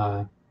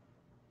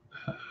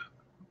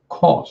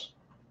cause.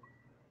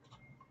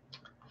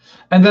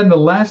 And then the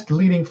last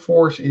leading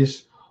force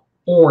is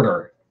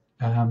order.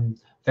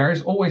 There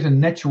is always a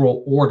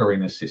natural order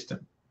in a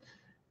system,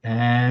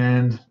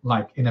 and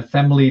like in a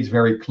family, it's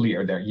very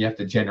clear. There you have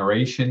the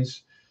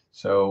generations.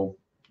 So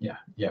yeah,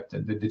 you have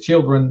the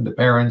children, the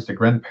parents, the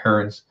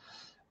grandparents,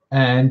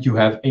 and you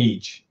have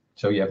age.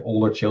 So you have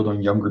older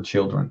children, younger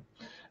children.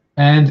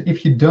 And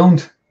if you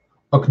don't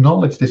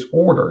acknowledge this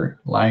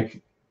order,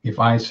 like if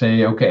I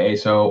say, okay,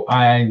 so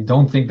I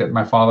don't think that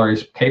my father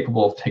is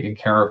capable of taking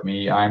care of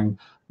me. I'm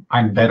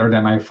better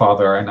than my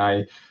father, and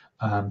I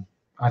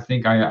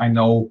think I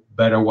know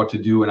better what to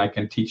do, and I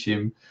can teach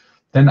him.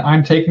 Then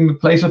I'm taking the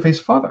place of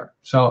his father.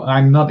 So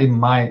I'm not in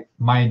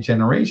my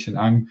generation.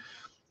 I'm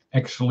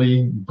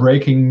actually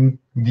breaking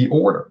the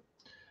order.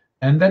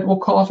 And that will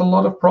cause a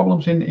lot of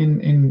problems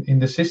in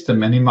the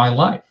system and in my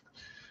life.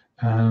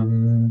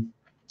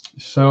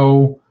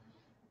 So,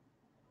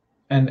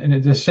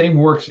 and the same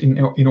works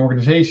in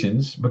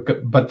organizations,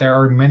 but there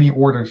are many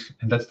orders,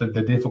 and that's the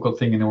difficult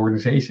thing in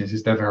organizations,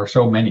 is that there are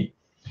so many,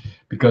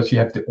 because you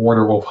have the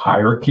order of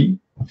hierarchy,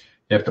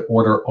 you have the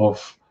order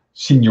of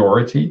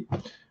seniority,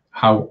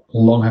 how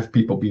long have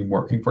people been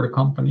working for the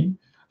company,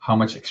 how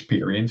much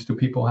experience do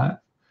people have,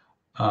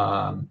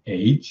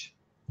 age.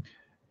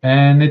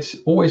 And it's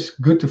always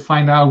good to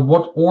find out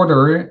what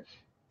order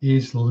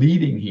is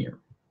leading here.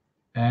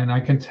 And I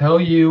can tell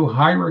you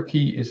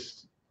hierarchy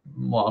is,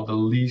 well, the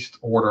least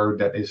order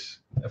that is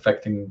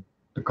affecting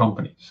the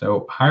company.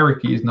 So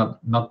hierarchy is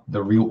not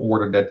the real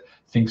order that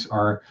things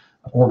are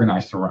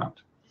organized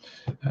around.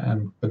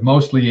 But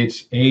mostly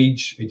it's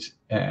age, it's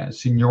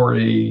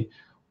seniority,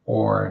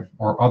 or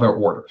other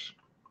orders.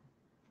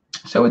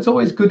 So it's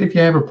always good if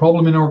you have a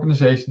problem in an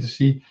organization to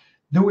see,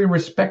 do we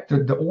respect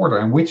the order,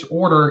 and which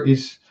order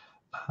is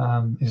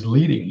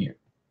leading here?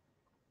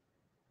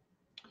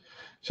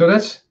 So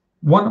that's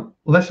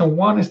lesson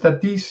one, is that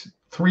these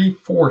three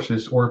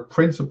forces or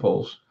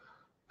principles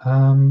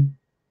can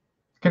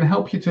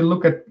help you to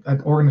look at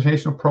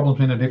organizational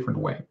problems in a different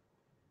way.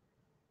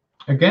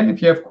 Again,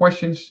 if you have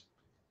questions,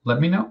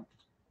 let me know.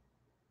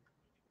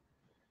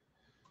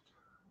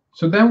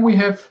 So then we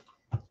have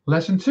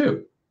lesson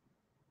two.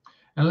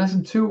 And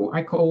lesson two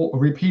I call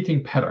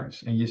repeating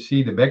patterns. And you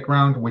see the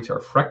background, which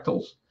are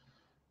fractals.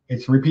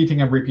 It's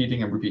repeating and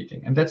repeating and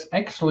repeating. And that's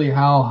actually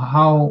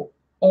how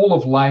all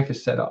of life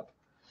is set up.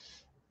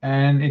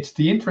 And it's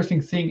the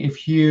interesting thing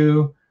if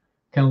you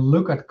can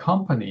look at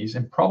companies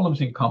and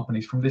problems in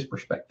companies from this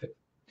perspective.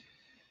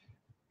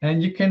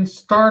 And you can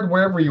start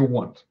wherever you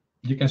want.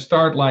 You can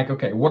start like,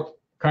 okay, what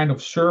kind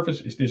of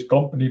service is this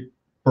company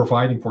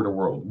providing for the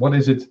world? What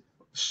is it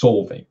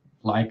solving?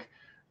 Like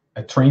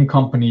a train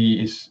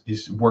company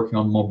is working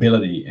on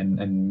mobility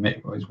and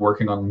is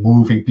working on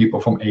moving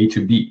people from A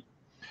to B.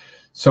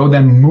 So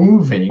then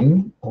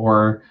moving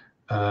or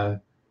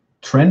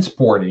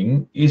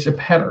transporting is a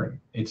pattern.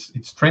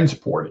 It's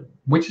transporting,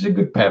 which is a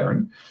good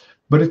pattern,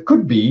 but it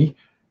could be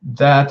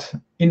that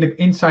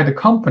inside the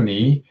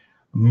company,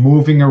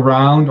 moving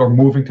around or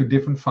moving to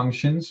different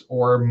functions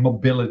or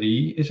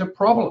mobility is a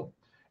problem.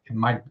 It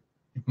might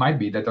it might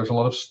be that there's a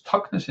lot of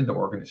stuckness in the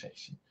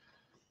organization.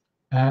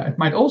 It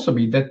might also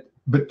be that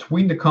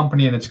between the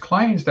company and its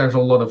clients, there's a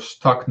lot of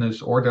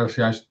stuckness, or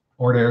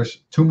there's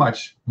too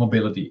much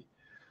mobility.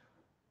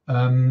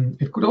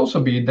 It could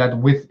also be that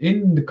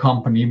within the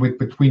company,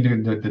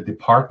 between the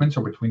departments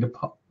or between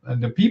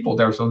the people,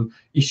 there's an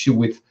issue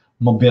with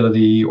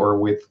mobility or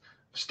with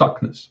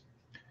stuckness.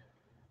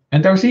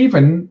 And there's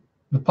even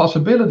the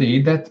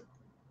possibility that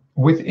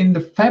within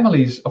the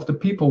families of the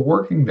people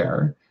working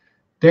there,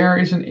 there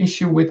is an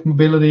issue with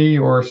mobility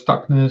or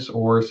stuckness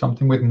or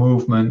something with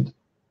movement,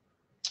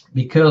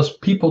 because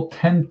people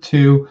tend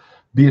to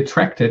be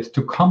attracted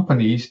to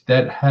companies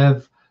that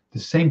have the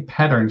same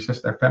patterns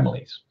as their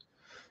families.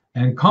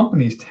 And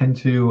companies tend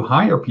to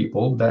hire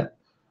people that,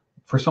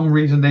 for some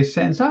reason, they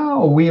sense,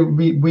 oh, we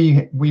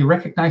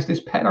recognize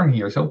this pattern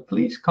here, so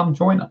please come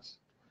join us.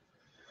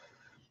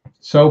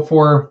 So,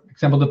 for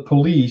example, the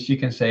police, you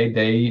can say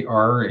they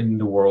are in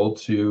the world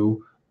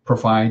to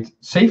provide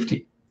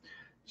safety.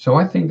 So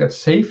I think that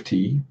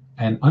safety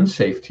and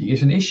unsafety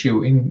is an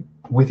issue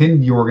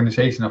within the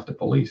organization of the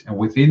police and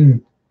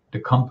within the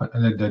company,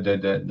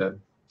 the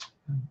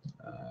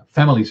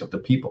families of the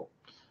people.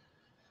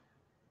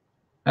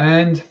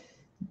 And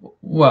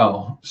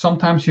well,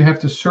 sometimes you have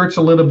to search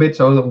a little bit,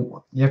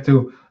 so you have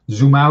to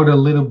zoom out a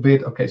little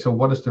bit. Okay, so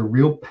what is the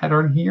real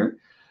pattern here?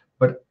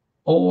 But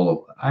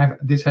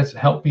this has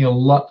helped me a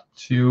lot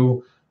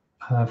to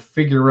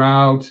figure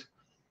out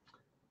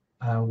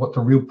what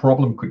the real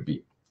problem could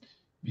be.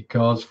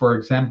 Because, for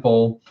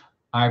example,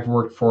 I've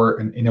worked for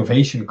an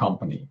innovation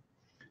company,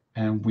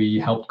 and we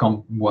helped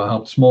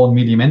small and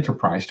medium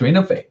enterprise to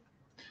innovate.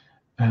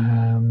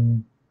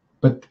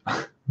 But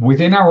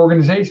within our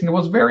organization, it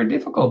was very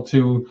difficult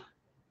to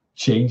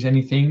change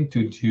anything,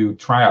 to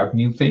try out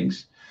new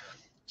things.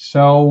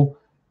 So,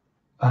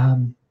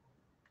 and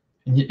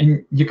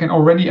you can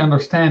already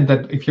understand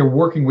that if you're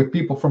working with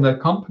people from that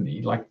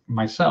company, like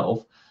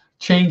myself,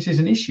 change is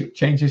an issue.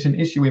 Change is an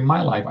issue in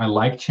my life. I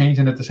like change,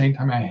 and at the same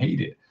time, I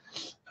hate it.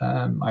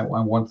 I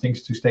want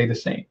things to stay the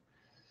same.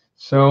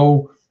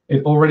 So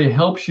it already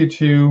helps you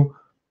to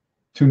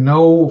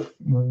know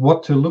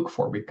what to look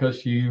for,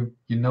 because you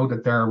know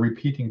that there are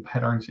repeating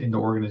patterns in the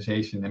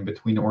organization and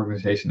between the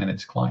organization and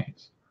its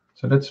clients.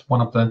 So that's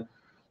one of the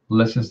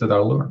lessons that I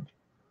learned.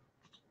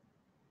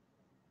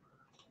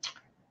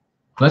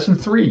 Lesson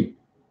 3.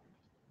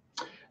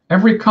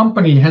 Every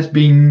company has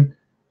been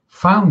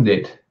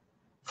founded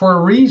for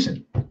a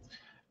reason.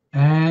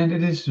 And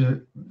it is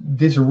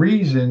this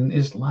reason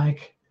is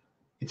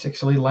it's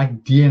actually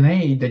like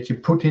DNA that you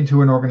put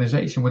into an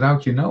organization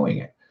without you knowing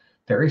it.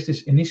 There is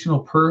this initial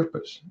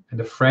purpose, and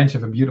the French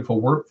have a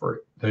beautiful word for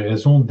it, the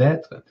raison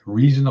d'être, the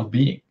reason of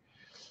being.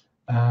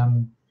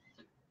 And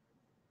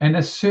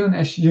as soon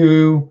as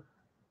you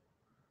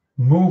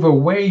move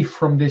away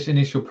from this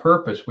initial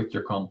purpose with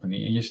your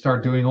company and you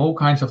start doing all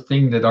kinds of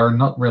things that are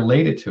not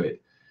related to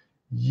it,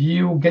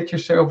 you get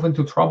yourself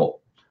into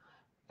trouble.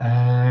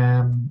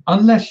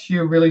 Unless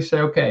you really say,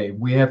 okay,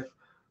 we have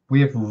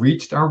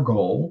reached our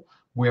goal,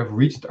 we have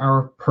reached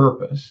our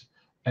purpose,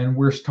 and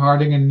we're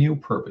starting a new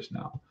purpose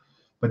now.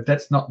 But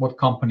that's not what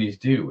companies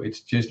do.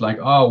 It's just like,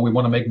 oh, we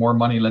want to make more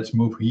money, let's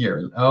move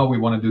here. Oh, we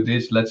want to do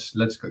this, let's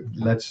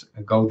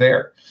go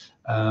there.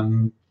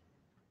 And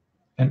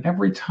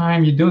every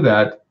time you do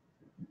that,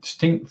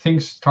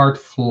 things start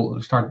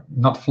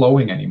not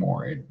flowing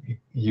anymore.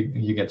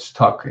 You get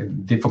stuck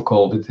and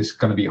difficult. It is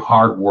going to be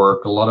hard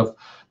work. A lot of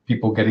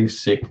people getting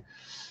sick.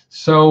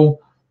 So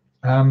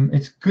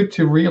it's good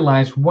to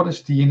realize, what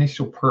is the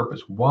initial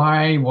purpose?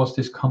 Why was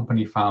this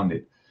company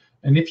founded?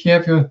 And if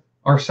you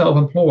are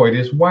self-employed,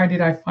 is why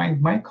did I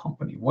find my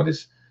company? What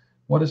is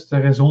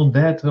the raison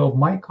d'être of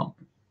my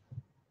company?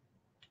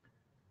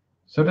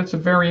 So that's a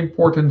very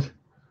important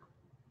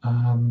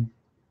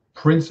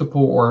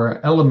principle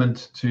or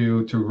element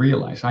to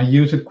realize. I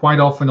use it quite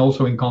often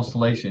also in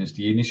Constellations,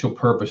 the initial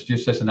purpose,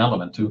 just as an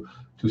element to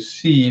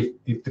see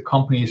if the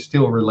company is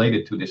still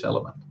related to this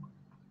element.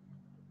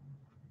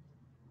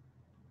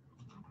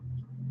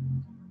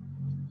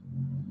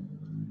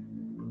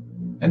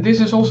 And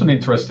this is also an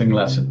interesting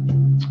lesson.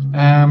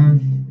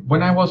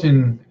 When I was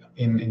in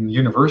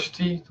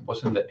university, it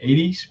was in the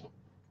 80s,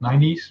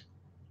 90s,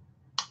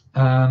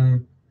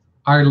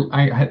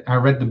 I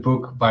read the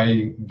book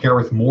by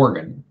Gareth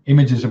Morgan,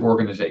 Images of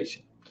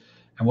Organization.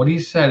 And what he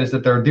said is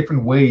that there are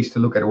different ways to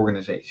look at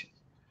organizations.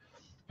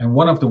 And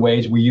one of the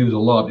ways we use a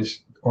lot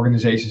is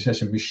organizations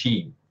as a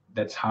machine.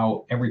 That's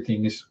how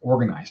everything is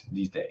organized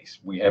these days.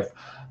 We have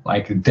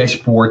like a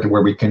dashboard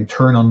where we can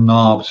turn on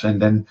knobs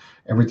and then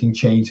everything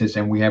changes,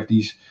 and we have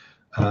these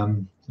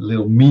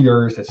little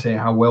meters that say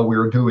how well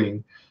we're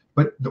doing.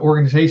 But the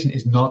organization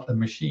is not a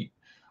machine.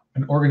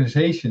 An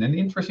organization, an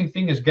interesting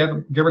thing is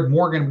Gareth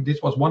Morgan,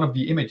 this was one of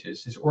the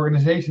images, is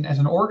organization as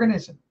an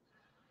organism.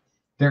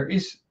 There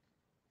is,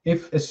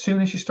 as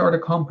soon as you start a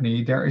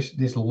company, there is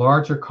this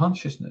larger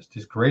consciousness,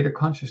 this greater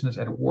consciousness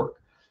at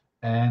work.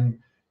 And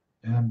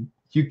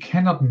you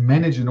cannot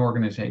manage an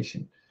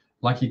organization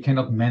like you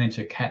cannot manage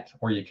a cat,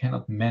 or you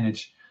cannot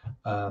manage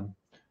a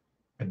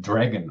a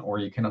dragon, or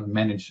you cannot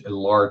manage a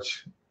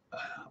large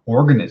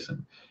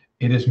organism.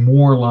 It is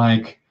more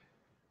like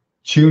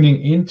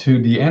tuning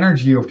into the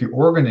energy of the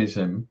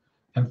organism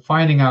and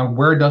finding out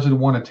where does it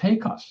want to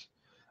take us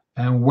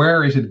and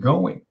where is it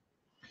going.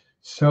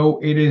 So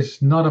it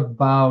is not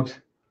about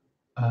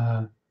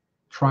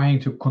trying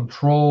to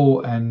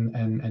control and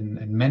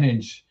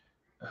manage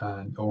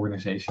the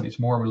organization. It's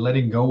more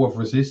letting go of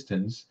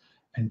resistance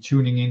and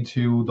tuning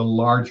into the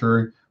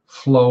larger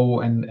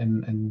flow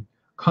and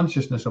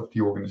consciousness of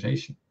the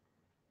organization.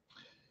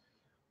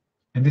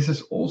 And this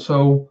is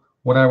also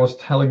what I was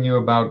telling you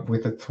about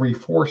with the three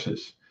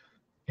forces,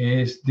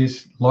 is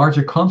this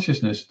larger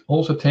consciousness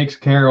also takes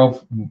care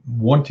of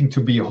wanting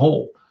to be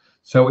whole.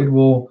 So it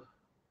will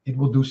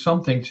do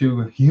something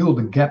to heal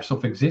the gaps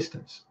of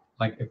existence.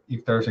 Like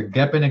if there's a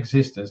gap in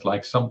existence,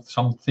 like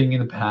something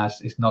in the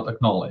past is not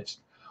acknowledged,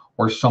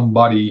 or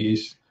somebody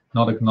is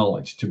not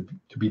acknowledged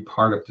to be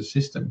part of the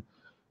system,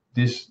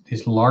 this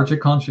larger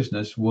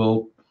consciousness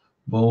will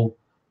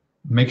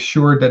make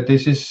sure that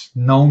this is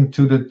known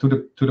to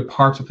the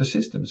parts of the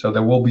system. So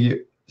there will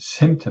be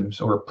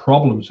symptoms or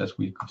problems, as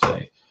we could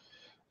say,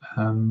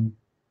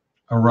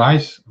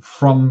 arise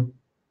from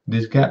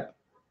this gap.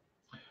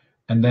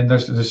 And then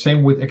there's the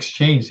same with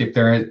exchange.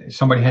 If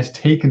somebody has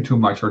taken too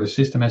much, or the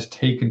system has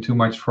taken too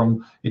much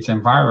from its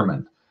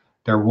environment,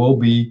 there will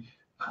be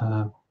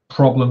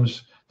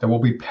problems, there will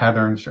be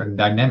patterns and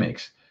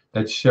dynamics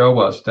that show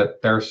us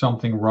that there's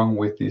something wrong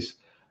with this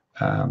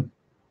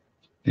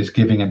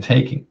giving and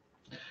taking.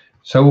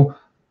 So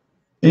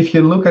if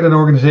you look at an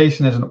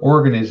organization as an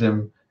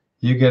organism,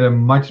 you get a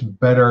much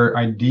better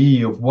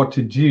idea of what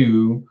to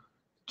do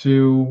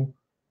to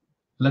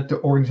let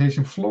the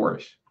organization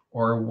flourish,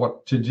 or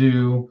what to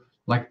do.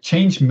 Like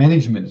change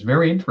management is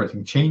very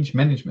interesting. Change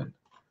management.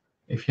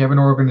 If you have an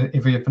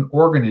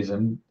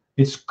organism,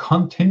 it's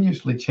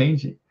continuously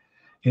changing.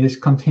 It is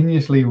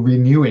continuously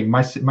renewing.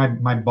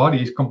 My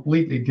body is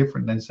completely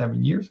different than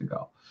 7 years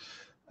ago,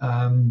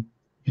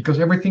 because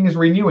everything is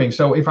renewing.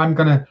 So if I'm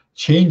gonna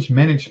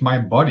manage my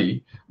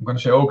body, I'm gonna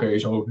say, okay,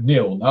 so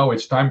Neil, now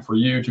it's time for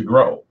you to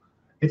grow.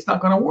 It's not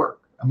gonna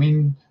work. I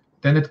mean,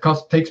 then it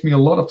takes me a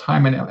lot of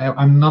time, and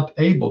I'm not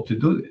able to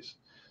do this.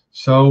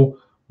 So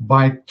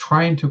by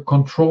trying to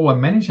control and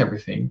manage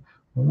everything,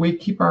 we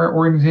keep our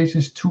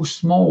organizations too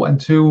small and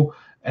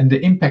the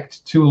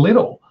impact too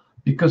little,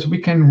 because we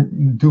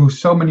can do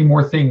so many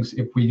more things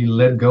if we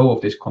let go of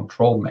this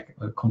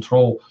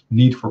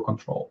need for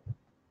control.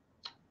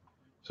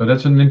 So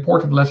that's an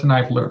important lesson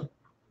I've learned.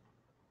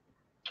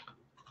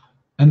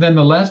 And then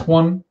the last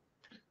one,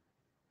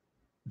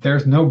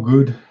 there's no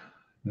good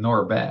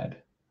nor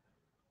bad,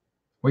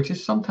 which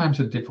is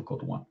sometimes a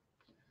difficult one.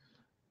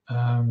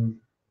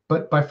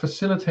 But by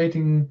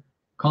facilitating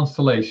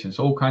constellations,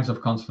 all kinds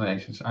of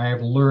constellations, I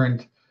have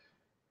learned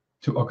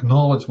to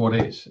acknowledge what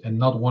is, and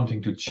not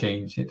wanting to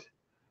change it,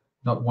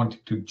 not wanting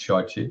to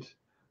judge it,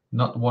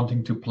 not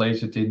wanting to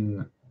place it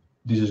in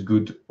this is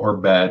good or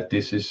bad,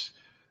 this is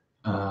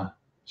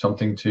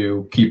something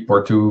to keep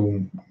or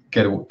to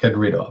get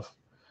rid of.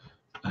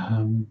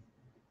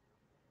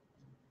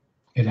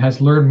 It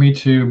has learned me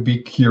to be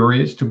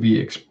curious, to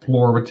be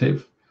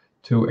explorative,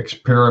 to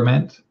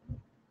experiment,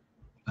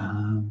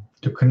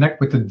 to connect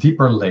with the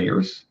deeper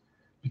layers,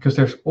 because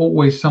there's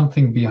always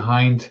something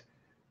behind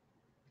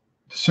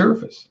the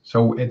surface.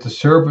 So at the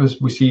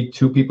surface, we see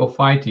two people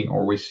fighting,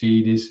 or we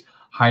see this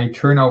high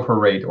turnover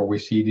rate, or we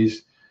see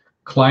these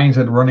clients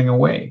that are running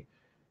away.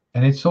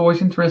 And it's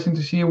always interesting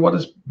to see what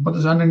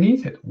is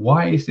underneath it.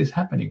 Why is this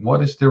happening?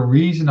 What is the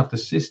reason of the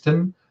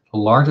system, the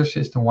larger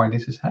system, why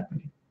this is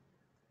happening?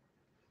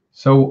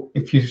 So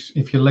if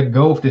you let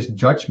go of this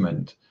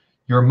judgment,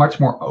 you're much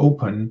more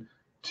open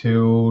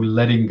to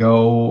letting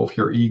go of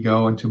your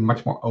ego, and to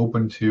much more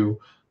open to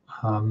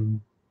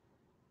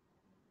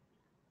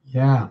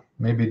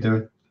maybe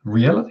the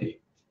reality,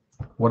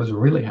 what is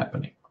really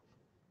happening.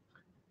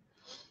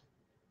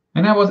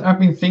 And I've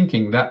been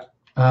thinking that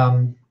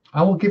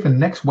I will give a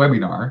next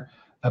webinar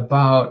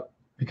about,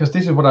 because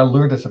this is what I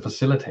learned as a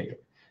facilitator.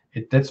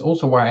 That's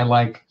also why I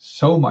like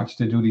so much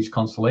to do these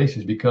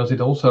constellations, because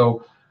it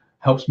also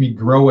helps me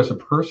grow as a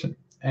person.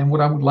 And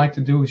what I would like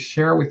to do is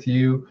share with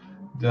you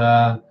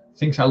the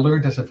things I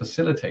learned as a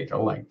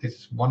facilitator. Like, this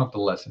is one of the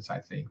lessons, I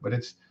think, but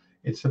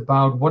it's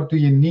about what do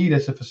you need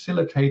as a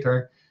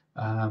facilitator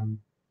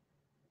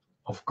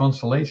of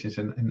constellations,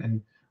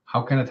 and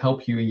how can it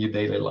help you in your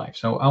daily life.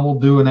 So I will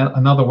do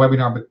another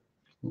webinar, but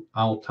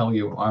I'll tell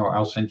you, or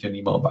I'll send you an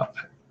email about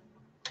that.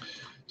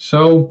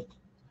 So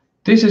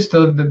this is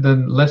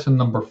the lesson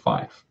number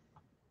 5.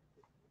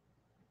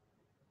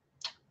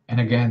 And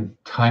again,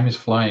 time is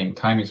flying.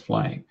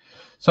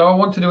 So I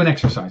want to do an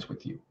exercise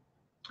with you.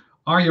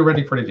 Are you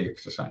ready for the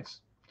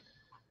exercise?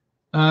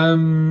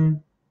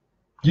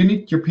 You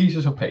need your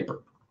pieces of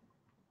paper.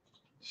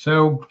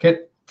 So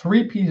get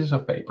 3 pieces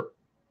of paper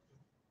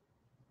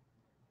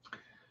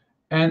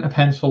and a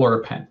pencil or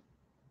a pen.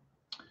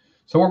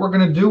 So what we're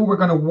going to do, we're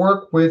going to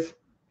work with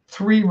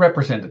 3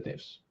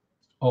 representatives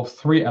of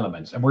 3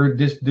 elements. And we're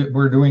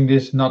doing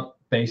this not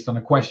based on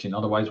a question.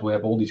 Otherwise, we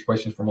have all these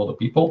questions from other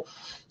people.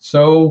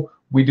 So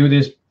we do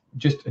this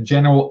just a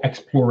general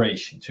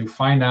exploration to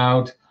find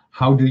out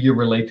how do you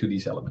relate to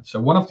these elements. So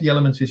one of the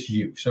elements is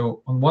you.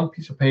 So on one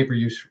piece of paper,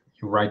 you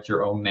write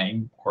your own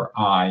name, or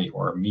I,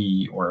 or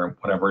me, or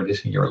whatever it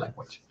is in your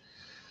language.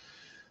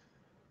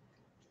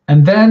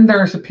 And then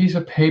there's a piece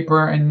of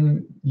paper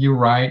and you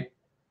write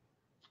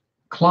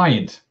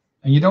client.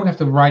 And you don't have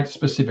to write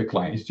specific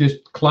client. It's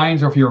just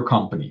clients of your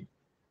company.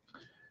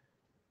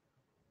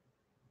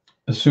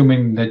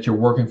 Assuming that you're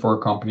working for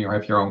a company or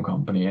have your own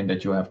company and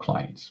that you have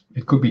clients.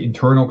 It could be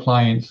internal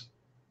clients.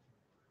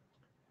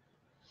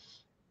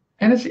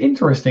 And it's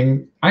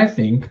interesting, I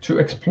think, to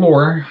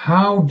explore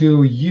how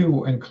do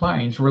you and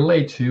clients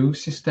relate to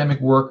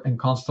systemic work and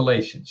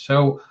constellations.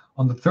 So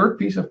on the third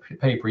piece of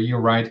paper, you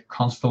write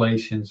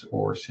constellations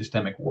or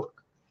systemic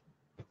work.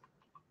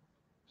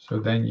 So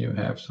then you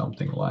have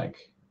something like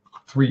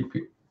three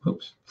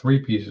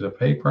pieces of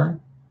paper.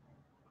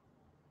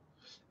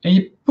 And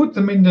you put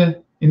them in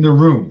the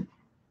room.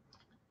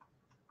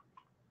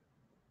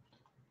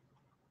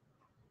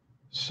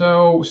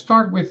 So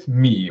start with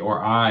me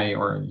or I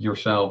or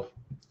yourself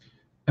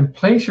and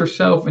place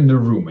yourself in the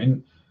room.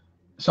 And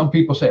some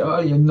people say, oh,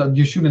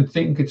 you shouldn't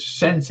think, it's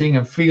sensing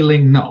and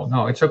feeling. No,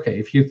 it's okay.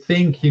 If you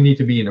think you need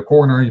to be in a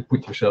corner, you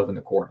put yourself in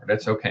the corner.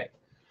 That's okay.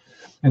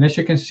 And as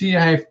you can see,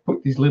 I have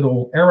put these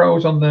little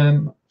arrows on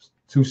them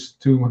to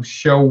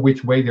show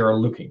which way they are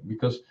looking.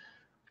 Because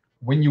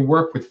when you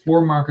work with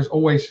floor markers,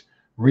 always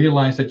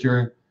realize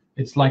that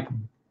it's like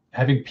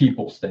having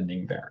people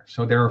standing there.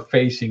 So they're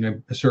facing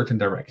a certain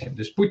direction.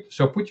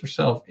 Put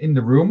yourself in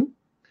the room,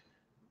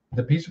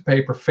 the piece of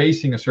paper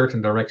facing a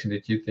certain direction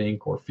that you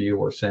think or feel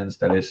or sense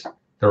that is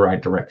the right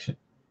direction.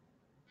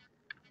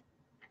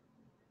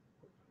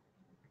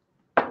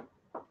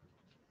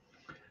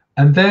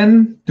 And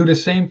then do the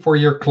same for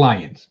your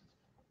clients.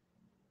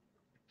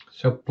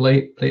 So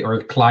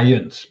or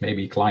clients,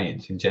 maybe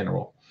clients in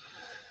general.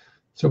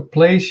 So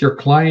place your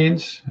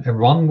clients at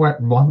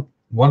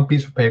one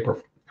piece of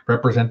paper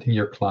representing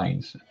your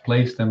clients.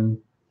 Place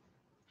them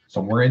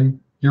somewhere in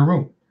your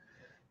room.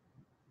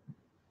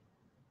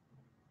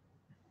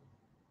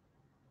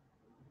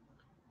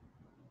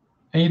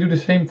 And you do the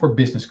same for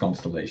business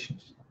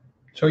constellations.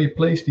 So you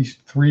place these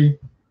three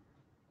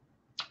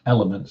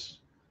elements.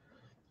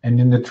 And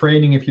in the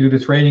training, if you do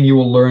the training, you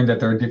will learn that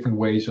there are different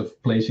ways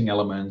of placing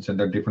elements and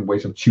there are different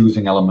ways of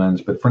choosing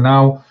elements. But for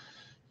now,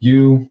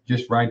 you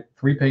just write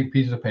three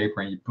pieces of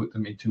paper and you put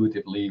them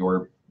intuitively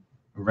or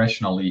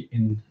rationally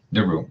in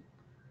the room.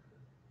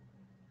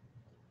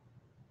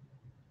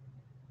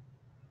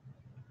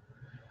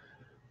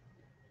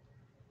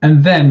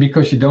 And then,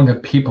 because you don't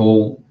have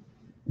people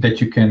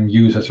that you can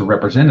use as a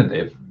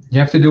representative, you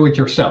have to do it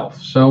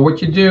yourself. So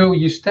what you do,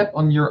 you step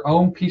on your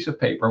own piece of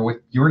paper with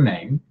your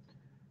name,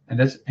 and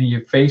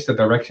you face the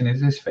direction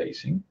it is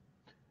facing.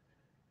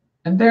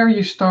 And there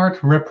you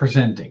start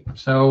representing.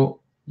 So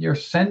you're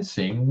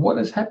sensing what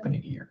is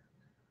happening here.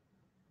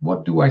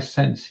 What do I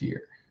sense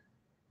here?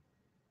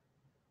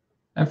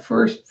 And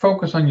first,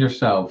 focus on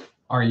yourself.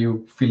 Are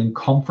you feeling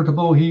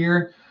comfortable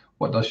here?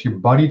 What does your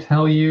body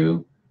tell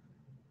you?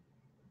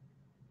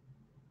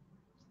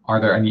 Are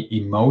there any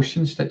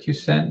emotions that you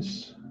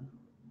sense?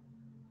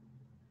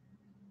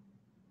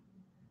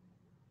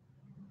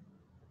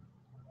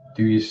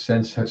 Do you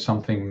sense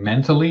something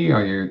mentally?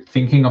 Are you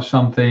thinking of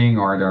something?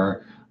 Are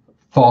there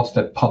thoughts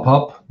that pop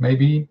up,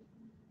 maybe?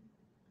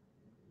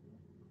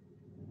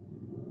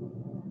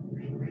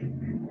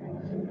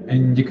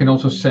 And you can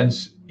also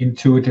sense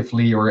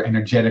intuitively or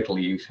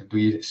energetically. Do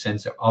you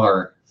sense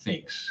other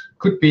things?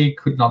 Could be,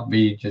 could not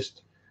be,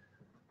 just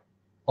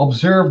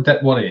observe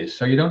that what is.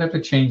 So you don't have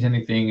to change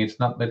anything. It's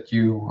not that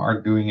you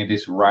are doing it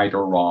is right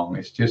or wrong.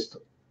 It's just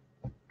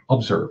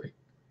observing.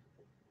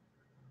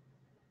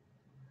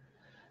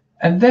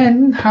 And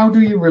then how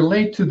do you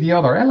relate to the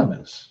other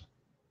elements?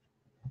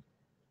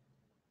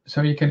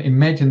 So you can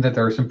imagine that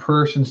there's a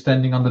person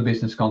standing on the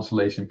business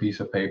constellation piece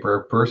of paper,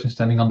 a person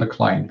standing on the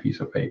client piece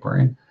of paper.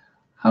 And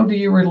how do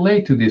you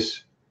relate to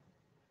this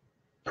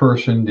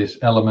person, this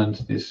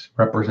element, this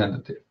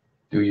representative?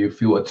 Do you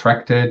feel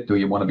attracted? Do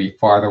you want to be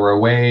farther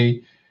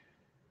away?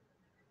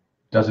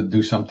 Does it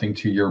do something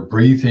to your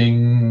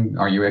breathing?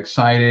 Are you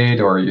excited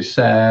or are you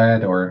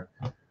sad or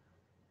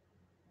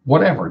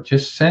whatever?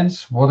 Just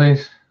sense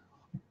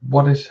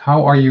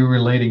how are you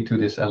relating to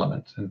this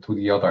element and to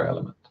the other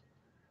element?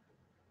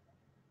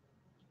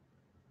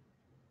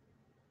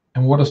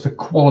 And what is the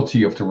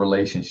quality of the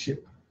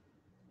relationship?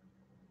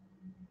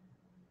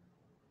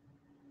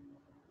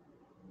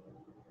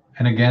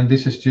 And again,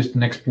 this is just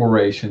an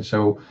exploration.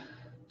 So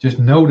just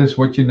notice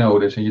what you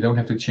notice and you don't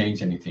have to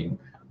change anything.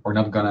 We're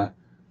not gonna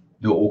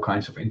do all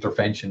kinds of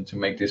intervention to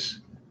make this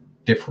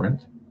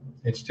different.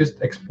 It's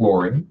just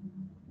exploring.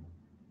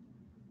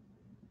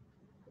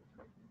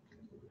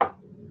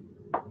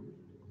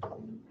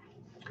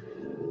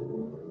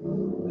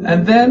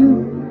 And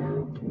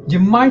then you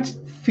might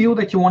feel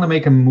that you want to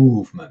make a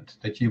movement,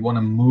 that you want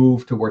to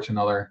move towards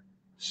another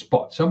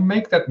spot. So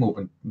make that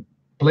movement.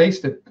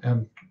 Place the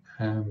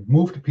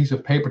move the piece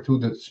of paper to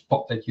the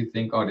spot that you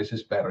think, oh, this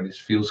is better, this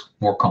feels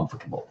more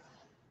comfortable.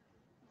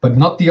 But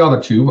not the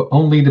other two, but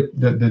only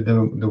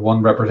the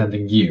one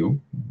representing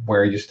you,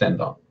 where you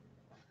stand on.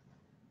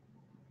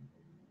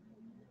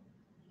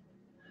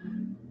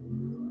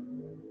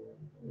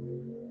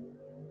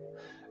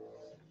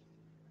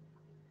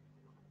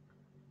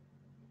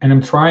 And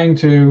I'm trying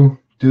to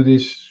do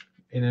this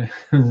in a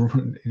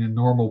in a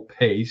normal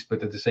pace,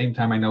 but at the same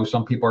time, I know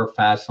some people are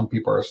fast, some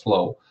people are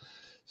slow.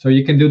 So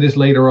you can do this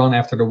later on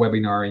after the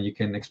webinar, and you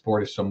can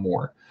explore this some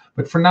more.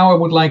 But for now, I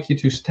would like you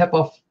to step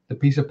off the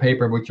piece of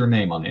paper with your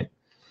name on it,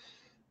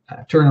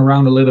 turn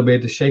around a little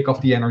bit to shake off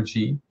the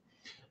energy,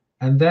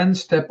 and then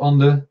step on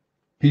the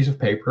piece of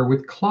paper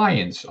with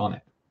clients on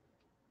it.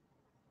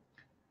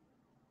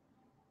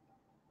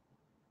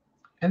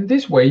 And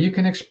this way, you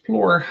can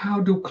explore,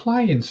 how do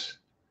clients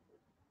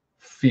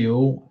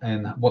feel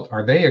and what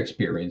are they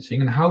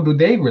experiencing and how do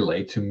they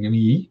relate to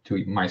me,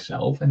 to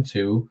myself, and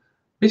to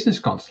business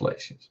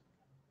constellations.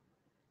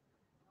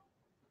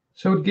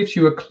 So it gives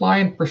you a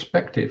client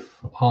perspective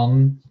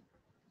on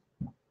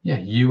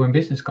you and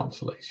business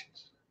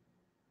constellations.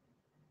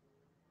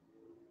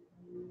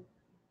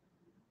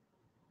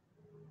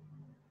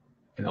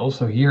 And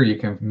also here you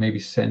can maybe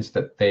sense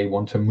that they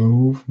want to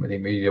move,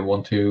 maybe they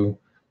want to,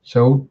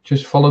 so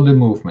just follow the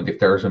movement if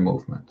there's a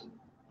movement.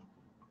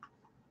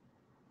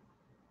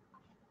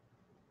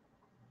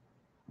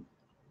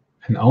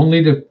 And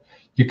only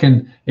you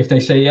can, if they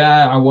say,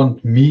 yeah, I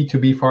want me to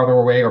be farther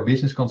away or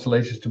business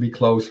constellations to be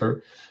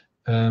closer,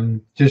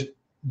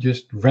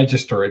 just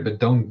register it, but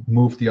don't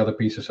move the other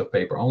pieces of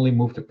paper. Only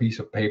move the piece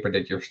of paper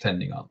that you're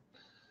standing on.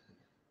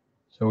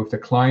 So if the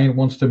client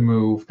wants to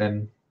move,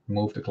 then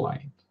move the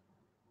client.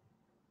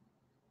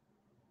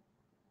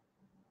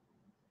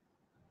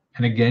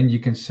 And again, you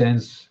can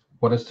sense,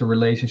 what is the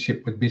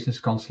relationship with business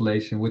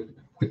constellation,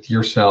 with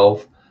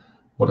yourself?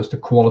 What is the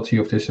quality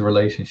of this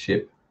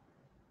relationship?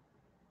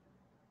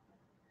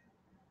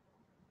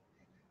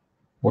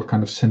 What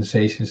kind of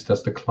sensations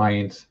does the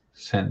client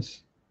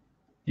sense?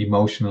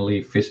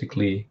 Emotionally,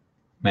 physically,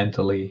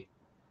 mentally,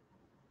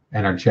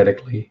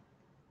 energetically.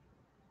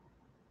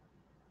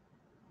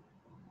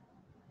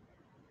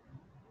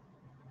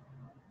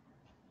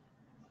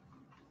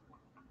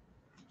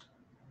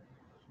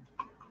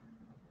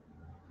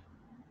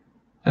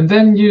 And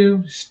then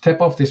you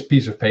step off this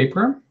piece of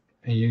paper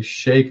and you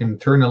shake and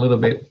turn a little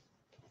bit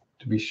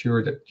to be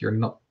sure that you're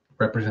not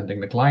representing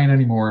the client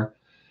anymore.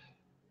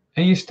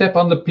 And you step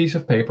on the piece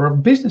of paper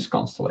of business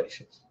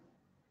constellations.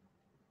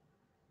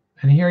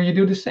 And here you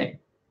do the same.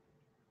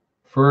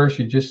 First,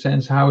 you just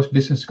sense, how is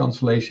business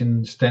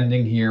constellation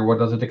standing here? What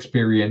does it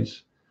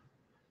experience?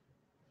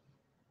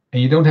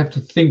 And you don't have to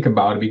think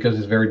about it, because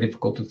it's very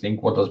difficult to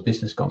think, what does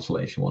business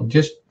constellation want?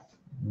 Just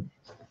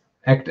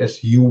act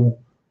as you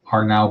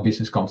are now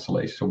business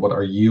constellation. So what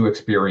are you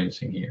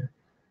experiencing here?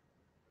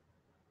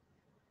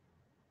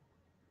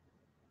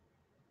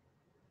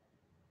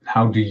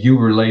 How do you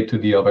relate to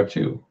the other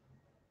two?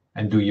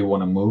 And do you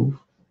want to move?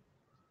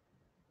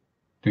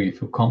 Do you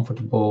feel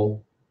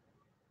comfortable?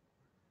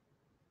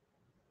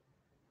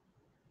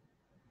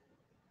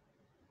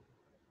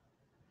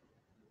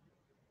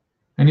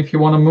 And if you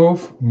want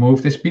to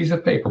move this piece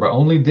of paper, but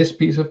only this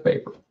piece of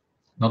paper,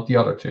 not the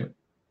other two.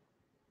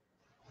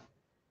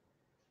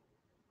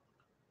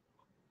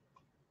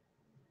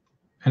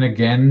 And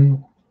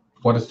again,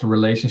 what is the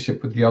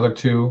relationship with the other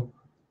two?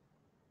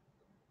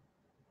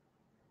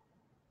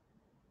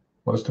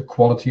 What is the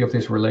quality of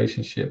this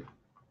relationship?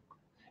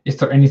 Is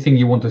there anything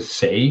you want to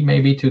say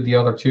maybe to the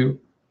other two?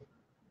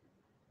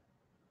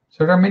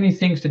 So there are many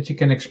things that you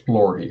can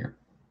explore here.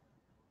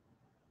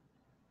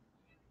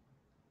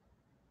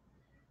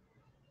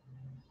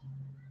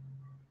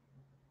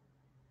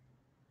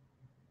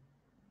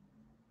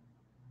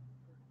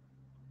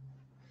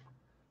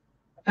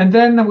 And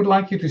then I would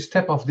like you to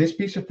step off this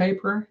piece of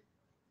paper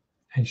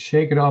and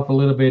shake it off a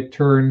little bit,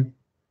 turn.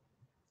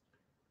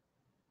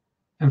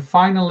 And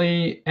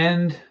finally,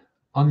 end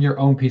on your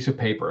own piece of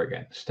paper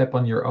again. Step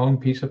on your own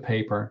piece of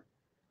paper,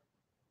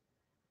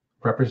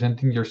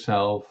 representing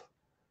yourself.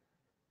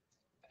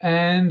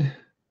 And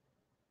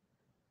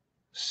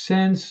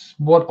sense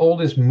what all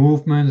this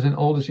movement and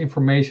all this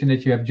information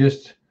that you have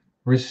just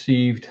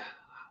received,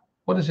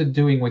 what is it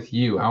doing with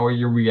you? How are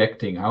you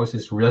reacting? How is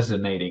this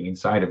resonating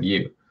inside of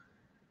you?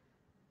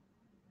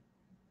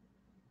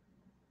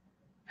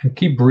 And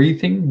keep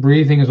breathing.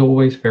 Breathing is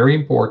always very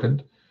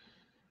important,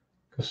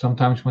 because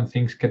sometimes when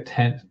things get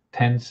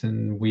tense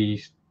and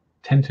we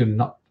tend to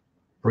not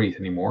breathe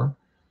anymore.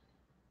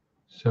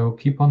 So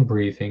keep on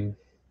breathing.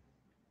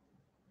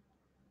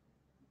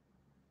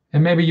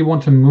 And maybe you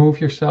want to move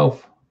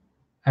yourself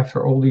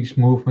after all these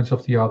movements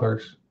of the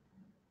others.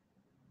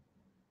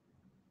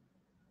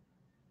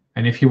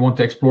 And if you want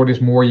to explore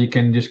this more, you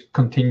can just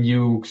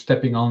continue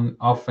stepping on,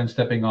 off and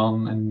stepping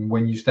on. And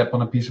when you step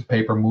on a piece of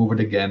paper, move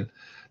it again.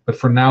 But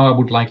for now, I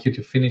would like you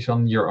to finish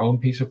on your own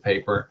piece of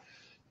paper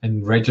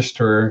and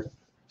register,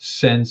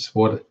 sense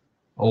what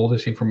all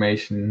this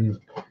information,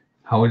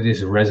 how it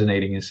is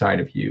resonating inside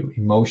of you,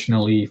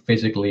 emotionally,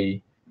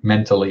 physically,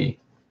 mentally.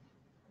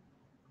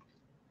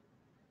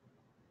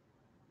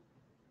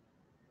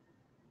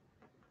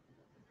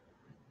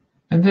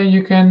 And then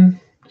you can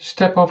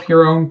step off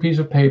your own piece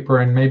of paper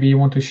and maybe you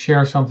want to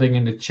share something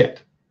in the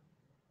chat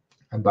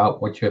about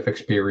what you have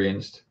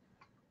experienced.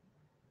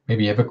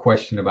 Maybe you have a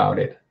question about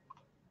it.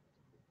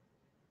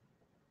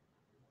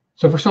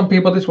 So for some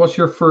people, this was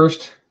your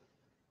first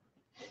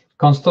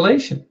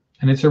constellation,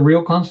 and it's a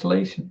real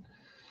constellation.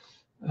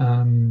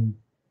 And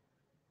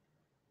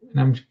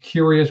I'm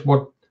curious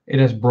what it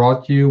has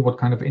brought you, what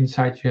kind of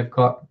insights you have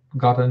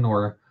gotten,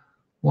 or,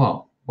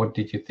 well, what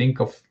did you think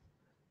of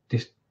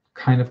this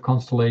kind of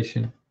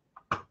constellation?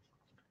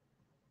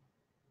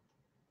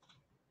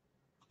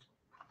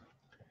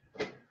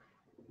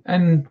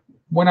 And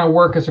when I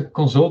work as a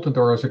consultant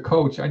or as a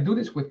coach, I do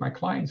this with my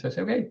clients. I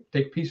say, okay,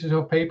 take pieces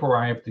of paper.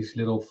 I have these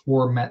little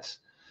floor mats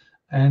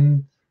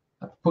and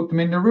put them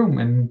in the room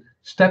and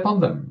step on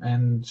them.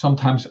 And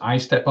sometimes I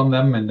step on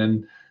them and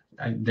then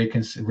they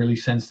can really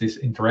sense this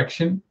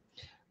interaction.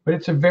 But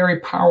it's a very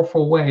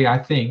powerful way, I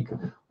think,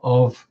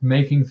 of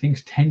making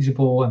things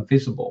tangible and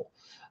visible,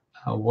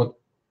 what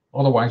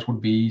otherwise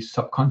would be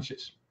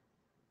subconscious.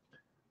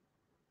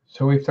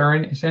 So if there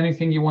is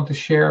anything you want to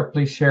share,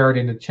 please share it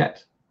in the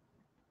chat.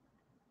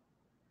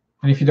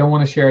 And if you don't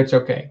want to share, it's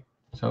okay.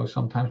 So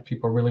sometimes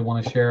people really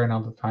want to share and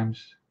other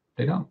times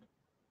they don't.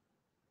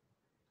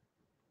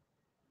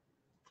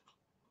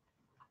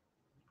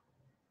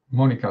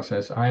 Monica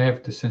says, I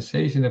have the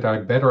sensation that I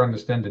better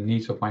understand the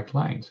needs of my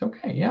clients.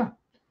 Okay, yeah.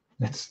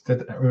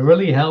 That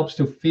really helps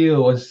to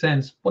feel a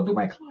sense, what do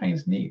my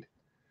clients need?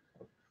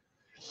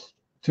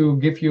 To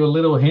give you a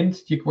little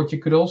hint, what you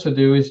could also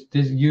do is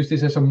use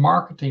this as a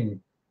marketing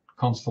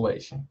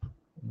constellation.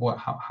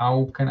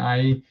 How can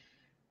I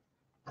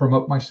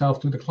promote myself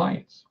to the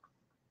clients?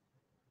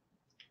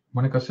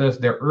 Monica says,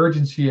 their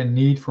urgency and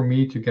need for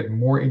me to get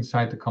more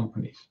inside the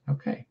companies.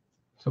 Okay,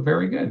 so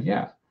very good,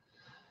 yeah.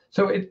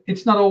 So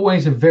it's not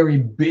always a very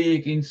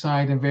big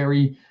insight and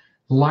very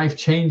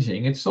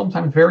life-changing. It's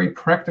sometimes very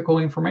practical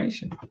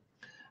information.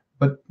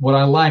 But what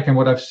I like and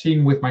what I've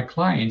seen with my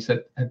clients,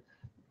 that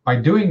by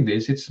doing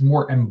this, it's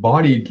more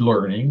embodied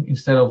learning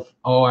instead of,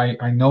 oh,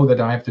 I know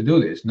that I have to do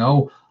this.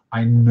 No,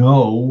 I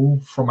know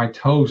from my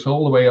toes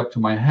all the way up to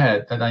my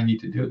head that I need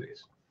to do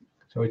this.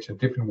 So it's a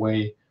different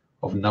way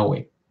of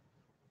knowing.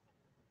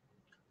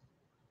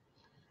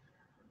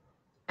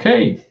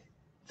 Okay,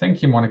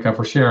 thank you, Monica,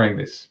 for sharing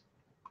this.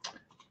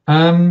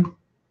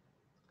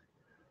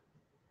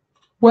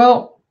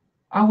 Well,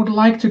 I would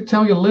like to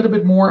tell you a little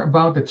bit more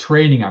about the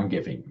training I'm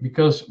giving,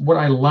 because what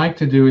I like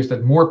to do is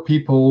that more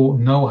people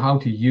know how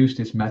to use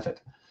this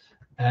method.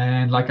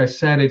 And like I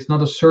said, it's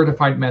not a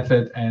certified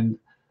method, and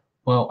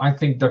well, I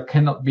think there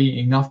cannot be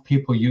enough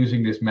people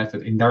using this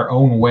method in their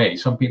own way.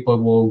 Some people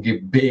will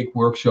give big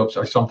workshops.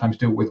 I sometimes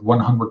do it with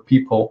 100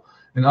 people,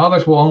 and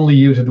others will only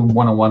use it in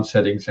one-on-one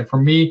settings. And for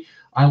me,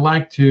 I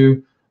like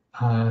to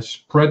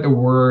spread the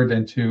word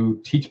and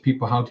to teach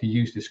people how to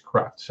use this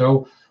craft.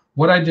 So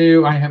what I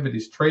do, I have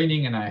this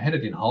training, and I had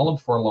it in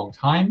Holland for a long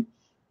time.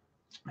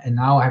 And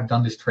now I've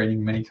done this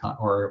training many times,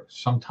 or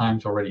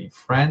sometimes already in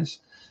France.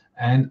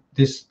 And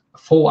this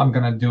fall, I'm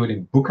going to do it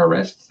in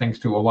Bucharest, thanks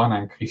to Owana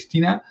and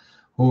Christina,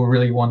 who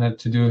really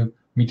wanted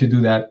me to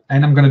do that.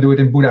 And I'm going to do it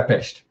in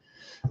Budapest,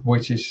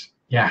 which is,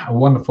 yeah, a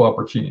wonderful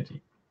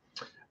opportunity.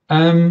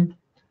 And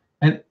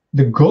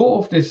the goal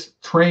of this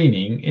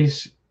training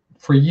is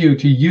for you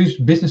to use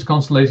business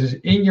constellations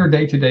in your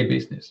day-to-day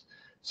business.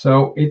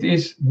 So it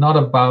is not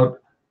about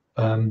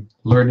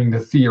learning the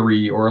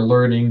theory or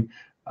learning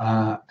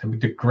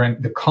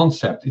the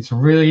concept. It's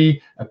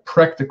really a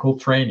practical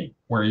training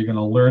where you're going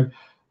to learn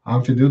how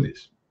to do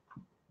this.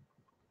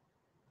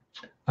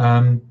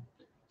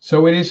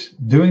 So it is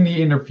doing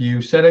the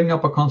interview, setting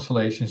up a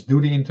constellations,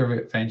 do the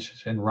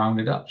interventions, and round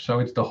it up. So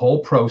it's the whole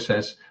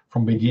process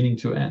from beginning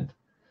to end.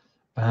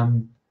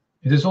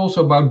 It is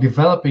also about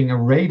developing a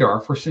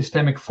radar for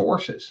systemic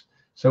forces.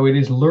 So it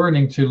is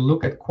learning to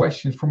look at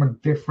questions from a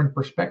different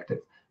perspective,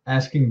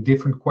 asking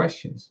different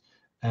questions,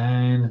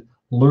 and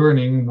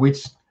learning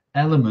which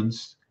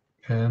elements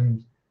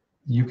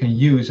you can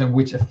use and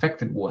which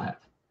effect it will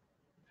have.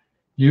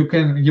 You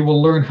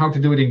will learn how to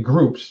do it in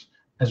groups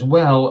as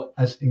well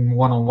as in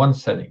one-on-one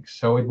settings.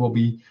 So it will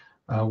be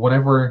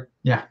whatever,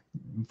 yeah,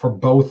 for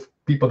both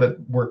people that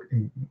work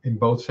in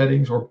both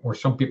settings, or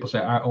some people say,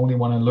 I only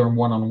want to learn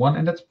one-on-one,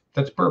 and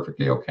that's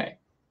perfectly okay.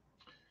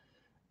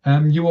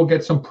 You will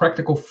get some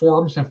practical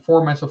forms and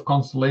formats of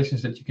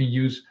constellations that you can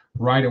use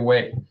right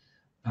away.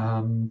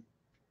 And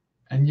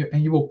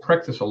you will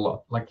practice a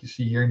lot. Like you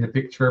see here in the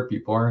picture,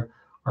 people are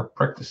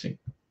practicing.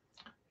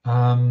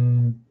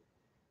 And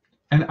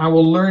I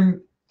will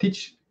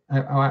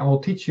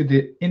teach you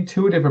the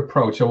intuitive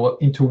approach. So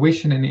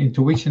intuition and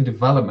intuition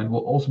development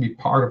will also be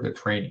part of the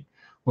training.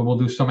 We will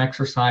do some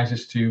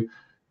exercises to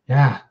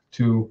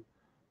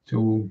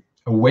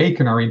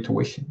awaken our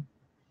intuition.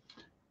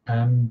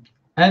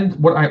 And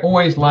what I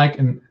always like,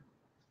 and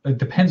it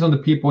depends on the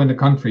people in the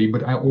country,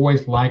 but I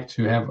always like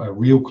to have a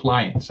real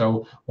client.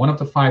 So one of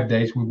the 5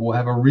 days we will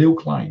have a real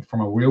client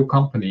from a real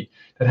company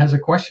that has a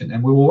question,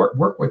 and we will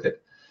work with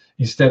it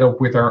instead of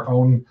with our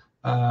own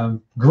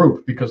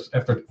group, because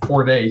after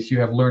 4 days you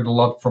have learned a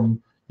lot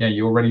from,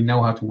 you already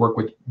know how to work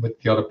with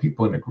the other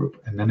people in the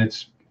group, and then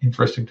it's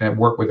interesting to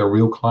work with a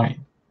real client.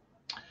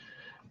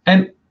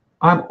 And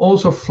I'm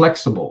also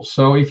flexible.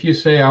 So if you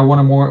say I want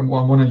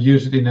to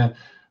use it in a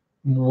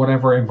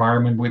whatever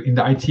environment, in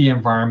the IT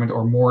environment,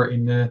 or more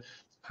in the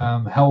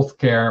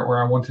healthcare,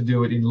 or I want to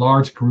do it in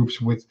large groups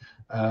with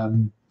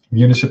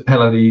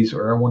municipalities,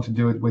 or I want to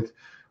do it with,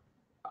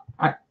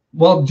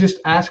 well, just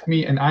ask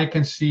me and I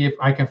can see if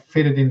I can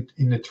fit it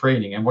in the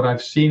training. And what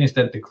I've seen is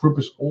that the group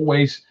is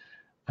always,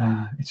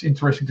 it's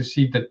interesting to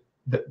see that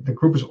the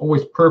group is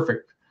always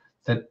perfect,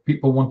 that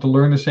people want to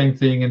learn the same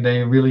thing and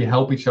they really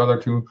help each other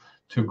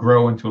to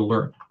grow and to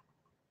learn.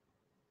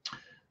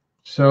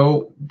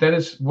 So that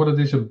is what it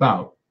is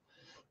about.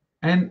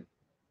 And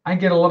I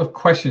get a lot of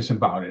questions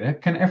about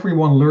it. Can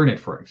everyone learn it,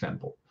 for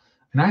example?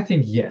 And I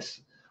think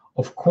yes.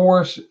 Of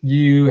course,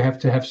 you have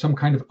to have some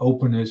kind of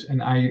openness.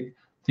 And I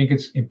think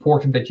it's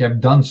important that you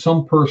have done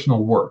some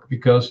personal work,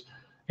 because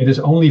it is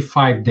only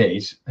 5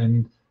 days.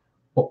 And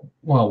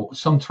well,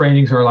 some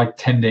trainings are like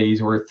 10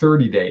 days or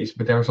 30 days,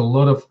 but there's a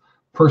lot of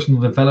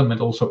personal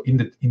development also in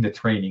the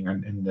training.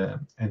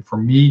 And for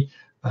me,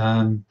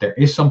 there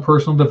is some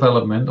personal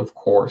development, of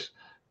course,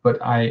 but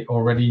I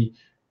already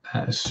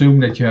assume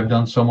that you have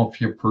done some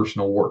of your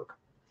personal work.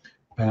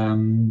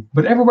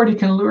 But everybody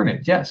can learn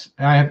it, yes.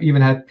 I have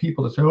even had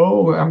people that say,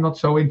 oh, I'm not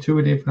so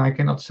intuitive and I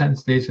cannot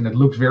sense this and it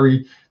looks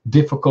very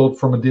difficult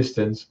from a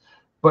distance,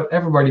 but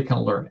everybody can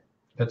learn it,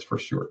 that's for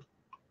sure.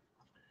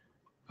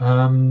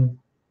 Do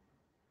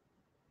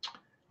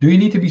you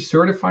need to be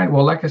certified?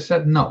 Well, like I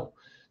said, no.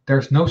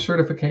 There's no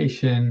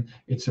certification.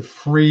 It's a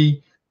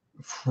free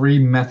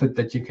method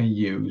that you can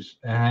use,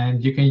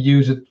 and you can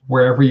use it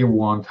wherever you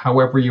want,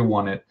 however you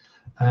want it.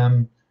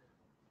 And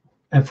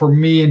for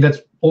me, and that's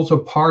also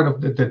part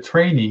of the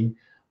training,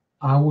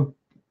 I would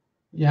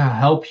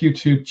help you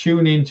to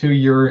tune into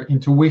your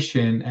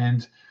intuition,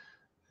 and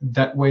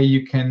that way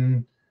you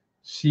can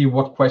see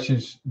what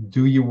questions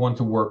do you want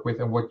to work with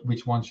and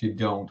which ones you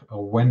don't,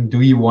 or when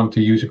do you want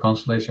to use a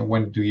constellation,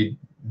 when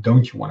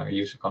don't you want to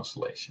use a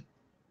constellation.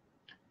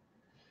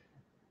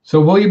 So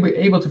will you be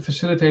able to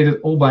facilitate it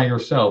all by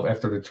yourself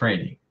after the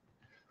training?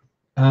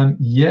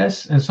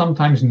 Yes, and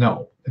sometimes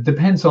no. It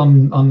depends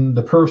on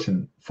the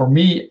person. For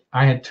me,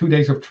 I had 2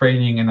 days of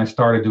training and I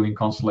started doing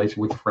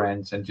constellation with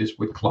friends and just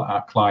with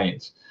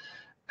clients.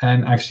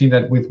 And I've seen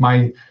that with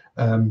my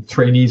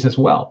trainees as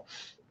well.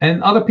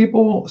 And other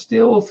people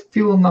still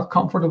feel not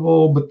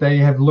comfortable, but they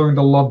have learned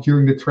a lot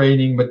during the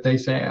training, but they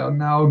say, oh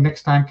no,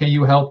 next time can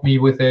you help me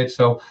with it?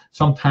 So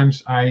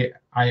sometimes I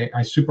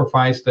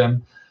supervise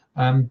them.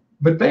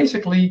 But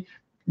basically,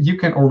 you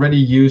can already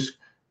use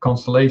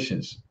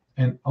constellations,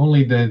 and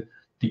only the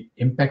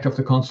impact of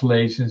the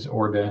constellations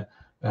or the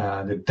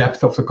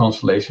depth of the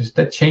constellations,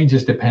 that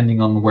changes depending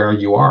on where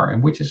you are,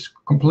 and which is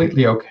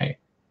completely okay.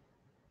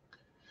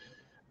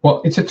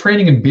 Well, it's a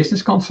training in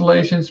business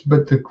constellations,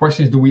 but the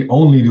question is, do we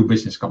only do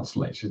business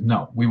constellations?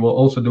 No, we will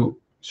also do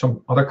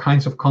some other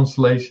kinds of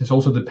constellations,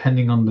 also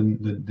depending on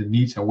the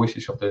needs and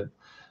wishes of the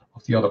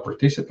other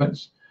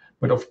participants.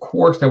 But of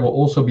course, there will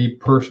also be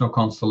personal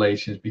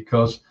constellations,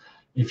 because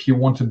if you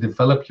want to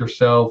develop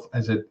yourself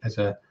as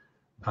a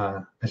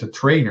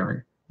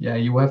trainer,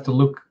 you have to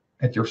look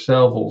at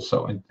yourself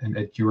also, and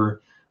at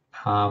your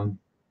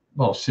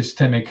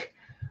systemic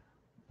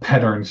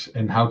patterns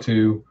and how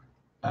to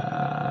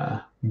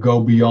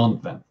go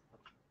beyond them.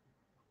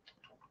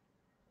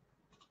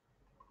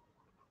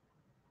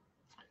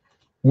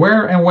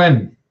 Where and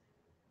when?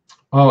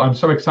 Oh, I'm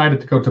so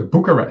excited to go to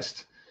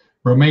Bucharest,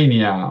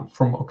 Romania,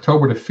 from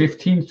October the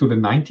 15th to the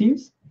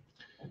 19th.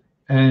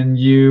 And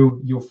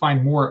you'll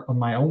find more on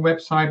my own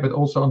website, but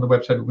also on the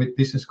website with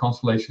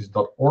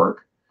businessconstellations.org.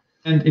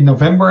 And in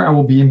November, I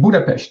will be in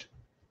Budapest.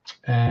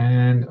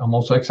 And I'm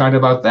also excited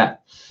about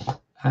that.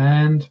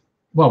 And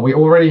well, we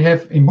already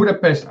have in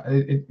Budapest,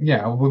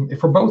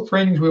 for both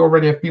trainings, we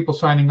already have people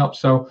signing up.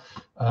 So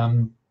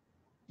the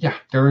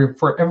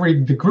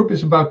group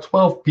is about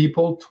 12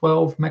 people,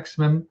 12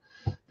 maximum,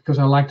 because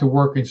I like to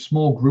work in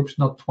small groups,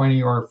 not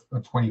 20 or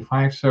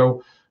 25.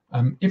 So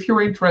if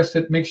you're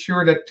interested, make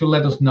sure to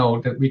let us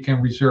know, that we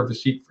can reserve a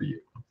seat for you.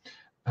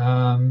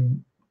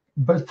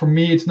 But for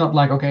me, it's not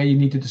like, okay, you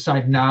need to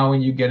decide now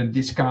and you get a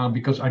discount,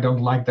 because I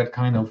don't like that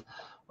kind of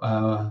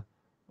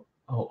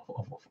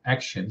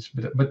actions.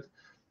 But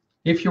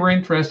if you're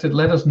interested,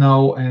 let us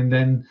know. And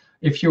then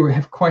if you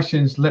have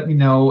questions, let me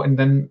know. And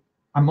then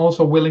I'm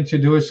also willing to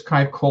do a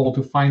Skype call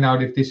to find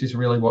out if this is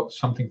really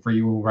something for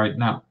you right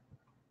now.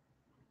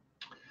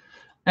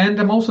 And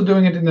I'm also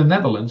doing it in the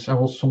Netherlands. I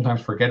will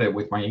sometimes forget it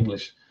with my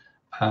English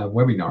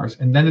webinars.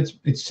 And then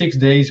it's 6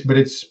 days, but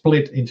it's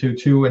split into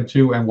 2 and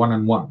 2 and 1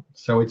 and 1.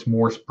 So it's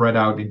more spread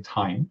out in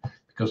time,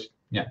 because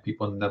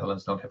people in the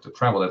Netherlands don't have to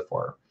travel that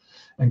far.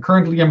 And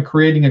currently I'm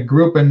creating a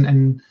group,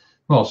 and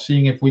well,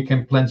 seeing if we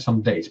can plan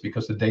some dates,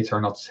 because the dates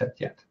are not set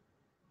yet.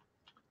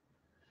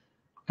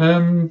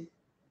 And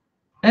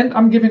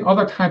I'm giving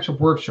other types of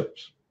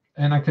workshops,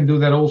 and I can do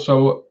that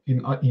also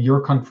in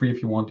your country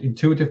if you want.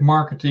 Intuitive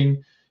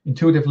marketing,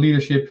 intuitive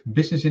leadership,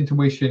 business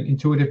intuition,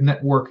 intuitive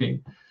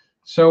networking.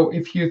 So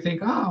if you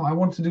think, oh, I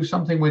want to do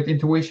something with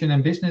intuition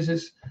and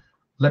businesses,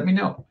 let me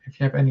know if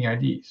you have any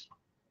ideas.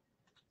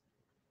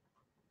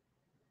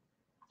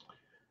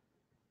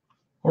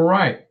 All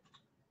right,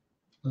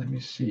 let me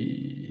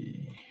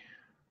see.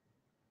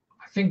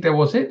 I think that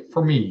was it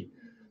for me.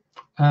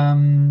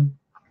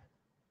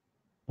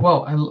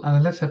 Well,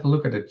 let's have a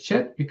look at the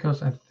chat,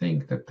 because I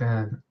think that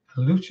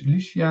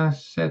Lucia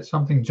said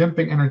something.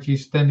 Jumping energy,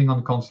 standing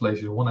on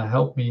constellations. Want to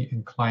help me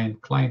in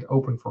client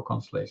open for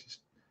constellations.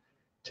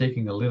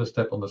 Taking a little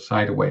step on the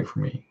side away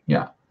from me.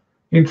 Yeah,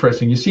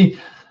 interesting. You see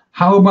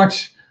how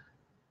much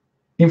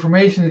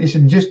information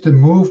isn't just the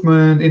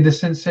movement, in the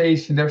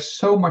sensation. There's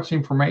so much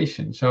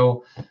information.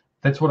 So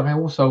that's what I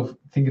also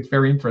think it's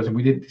very interesting.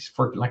 We did this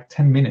for like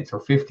 10 minutes or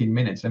 15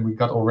 minutes, and we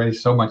got already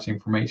so much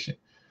information.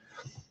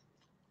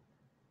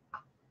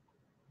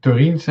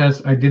 Doreen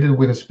says, I did it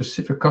with a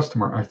specific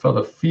customer. I felt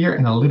a fear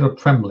and a little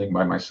trembling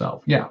by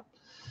myself. Yeah.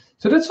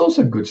 So that's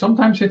also good.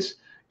 Sometimes it's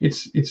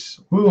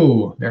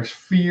ooh, there's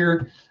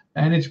fear,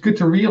 and it's good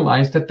to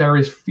realize that there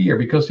is fear,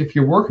 because if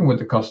you're working with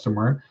the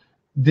customer,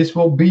 this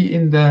will be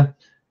in the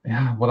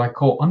what I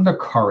call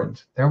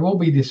undercurrent. There will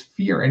be this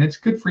fear, and it's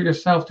good for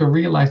yourself to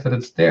realize that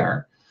it's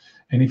there.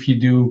 And if you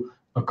do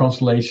a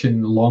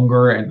constellation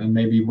longer and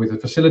maybe with a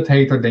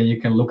facilitator, then you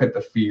can look at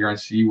the fear and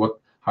see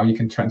how you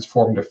can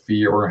transform the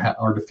fear, or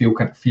how the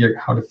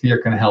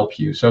fear can help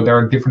you. So there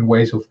are different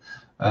ways of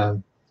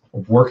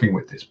working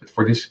with this. But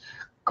for this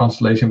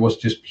constellation, was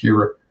just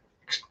pure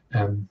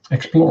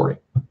exploring.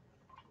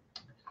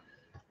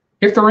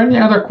 If there are any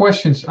other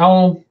questions,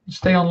 I'll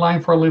stay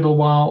online for a little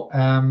while.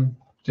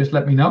 Just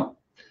let me know.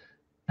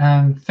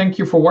 And thank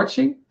you for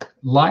watching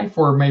live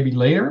or maybe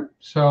later.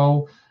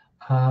 So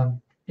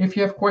if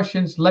you have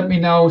questions, let me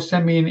know.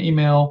 Send me an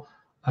email,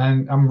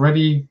 and I'm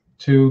ready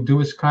to do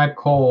a Skype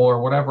call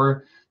or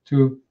whatever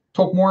to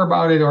talk more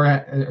about it,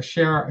 or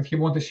share. If you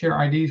want to share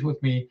ideas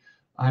with me,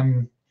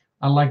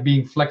 I like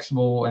being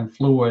flexible and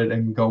fluid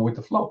and go with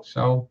the flow.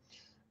 So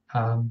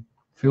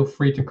feel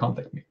free to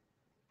contact me.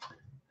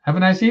 Have a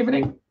nice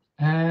evening,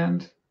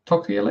 and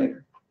talk to you later.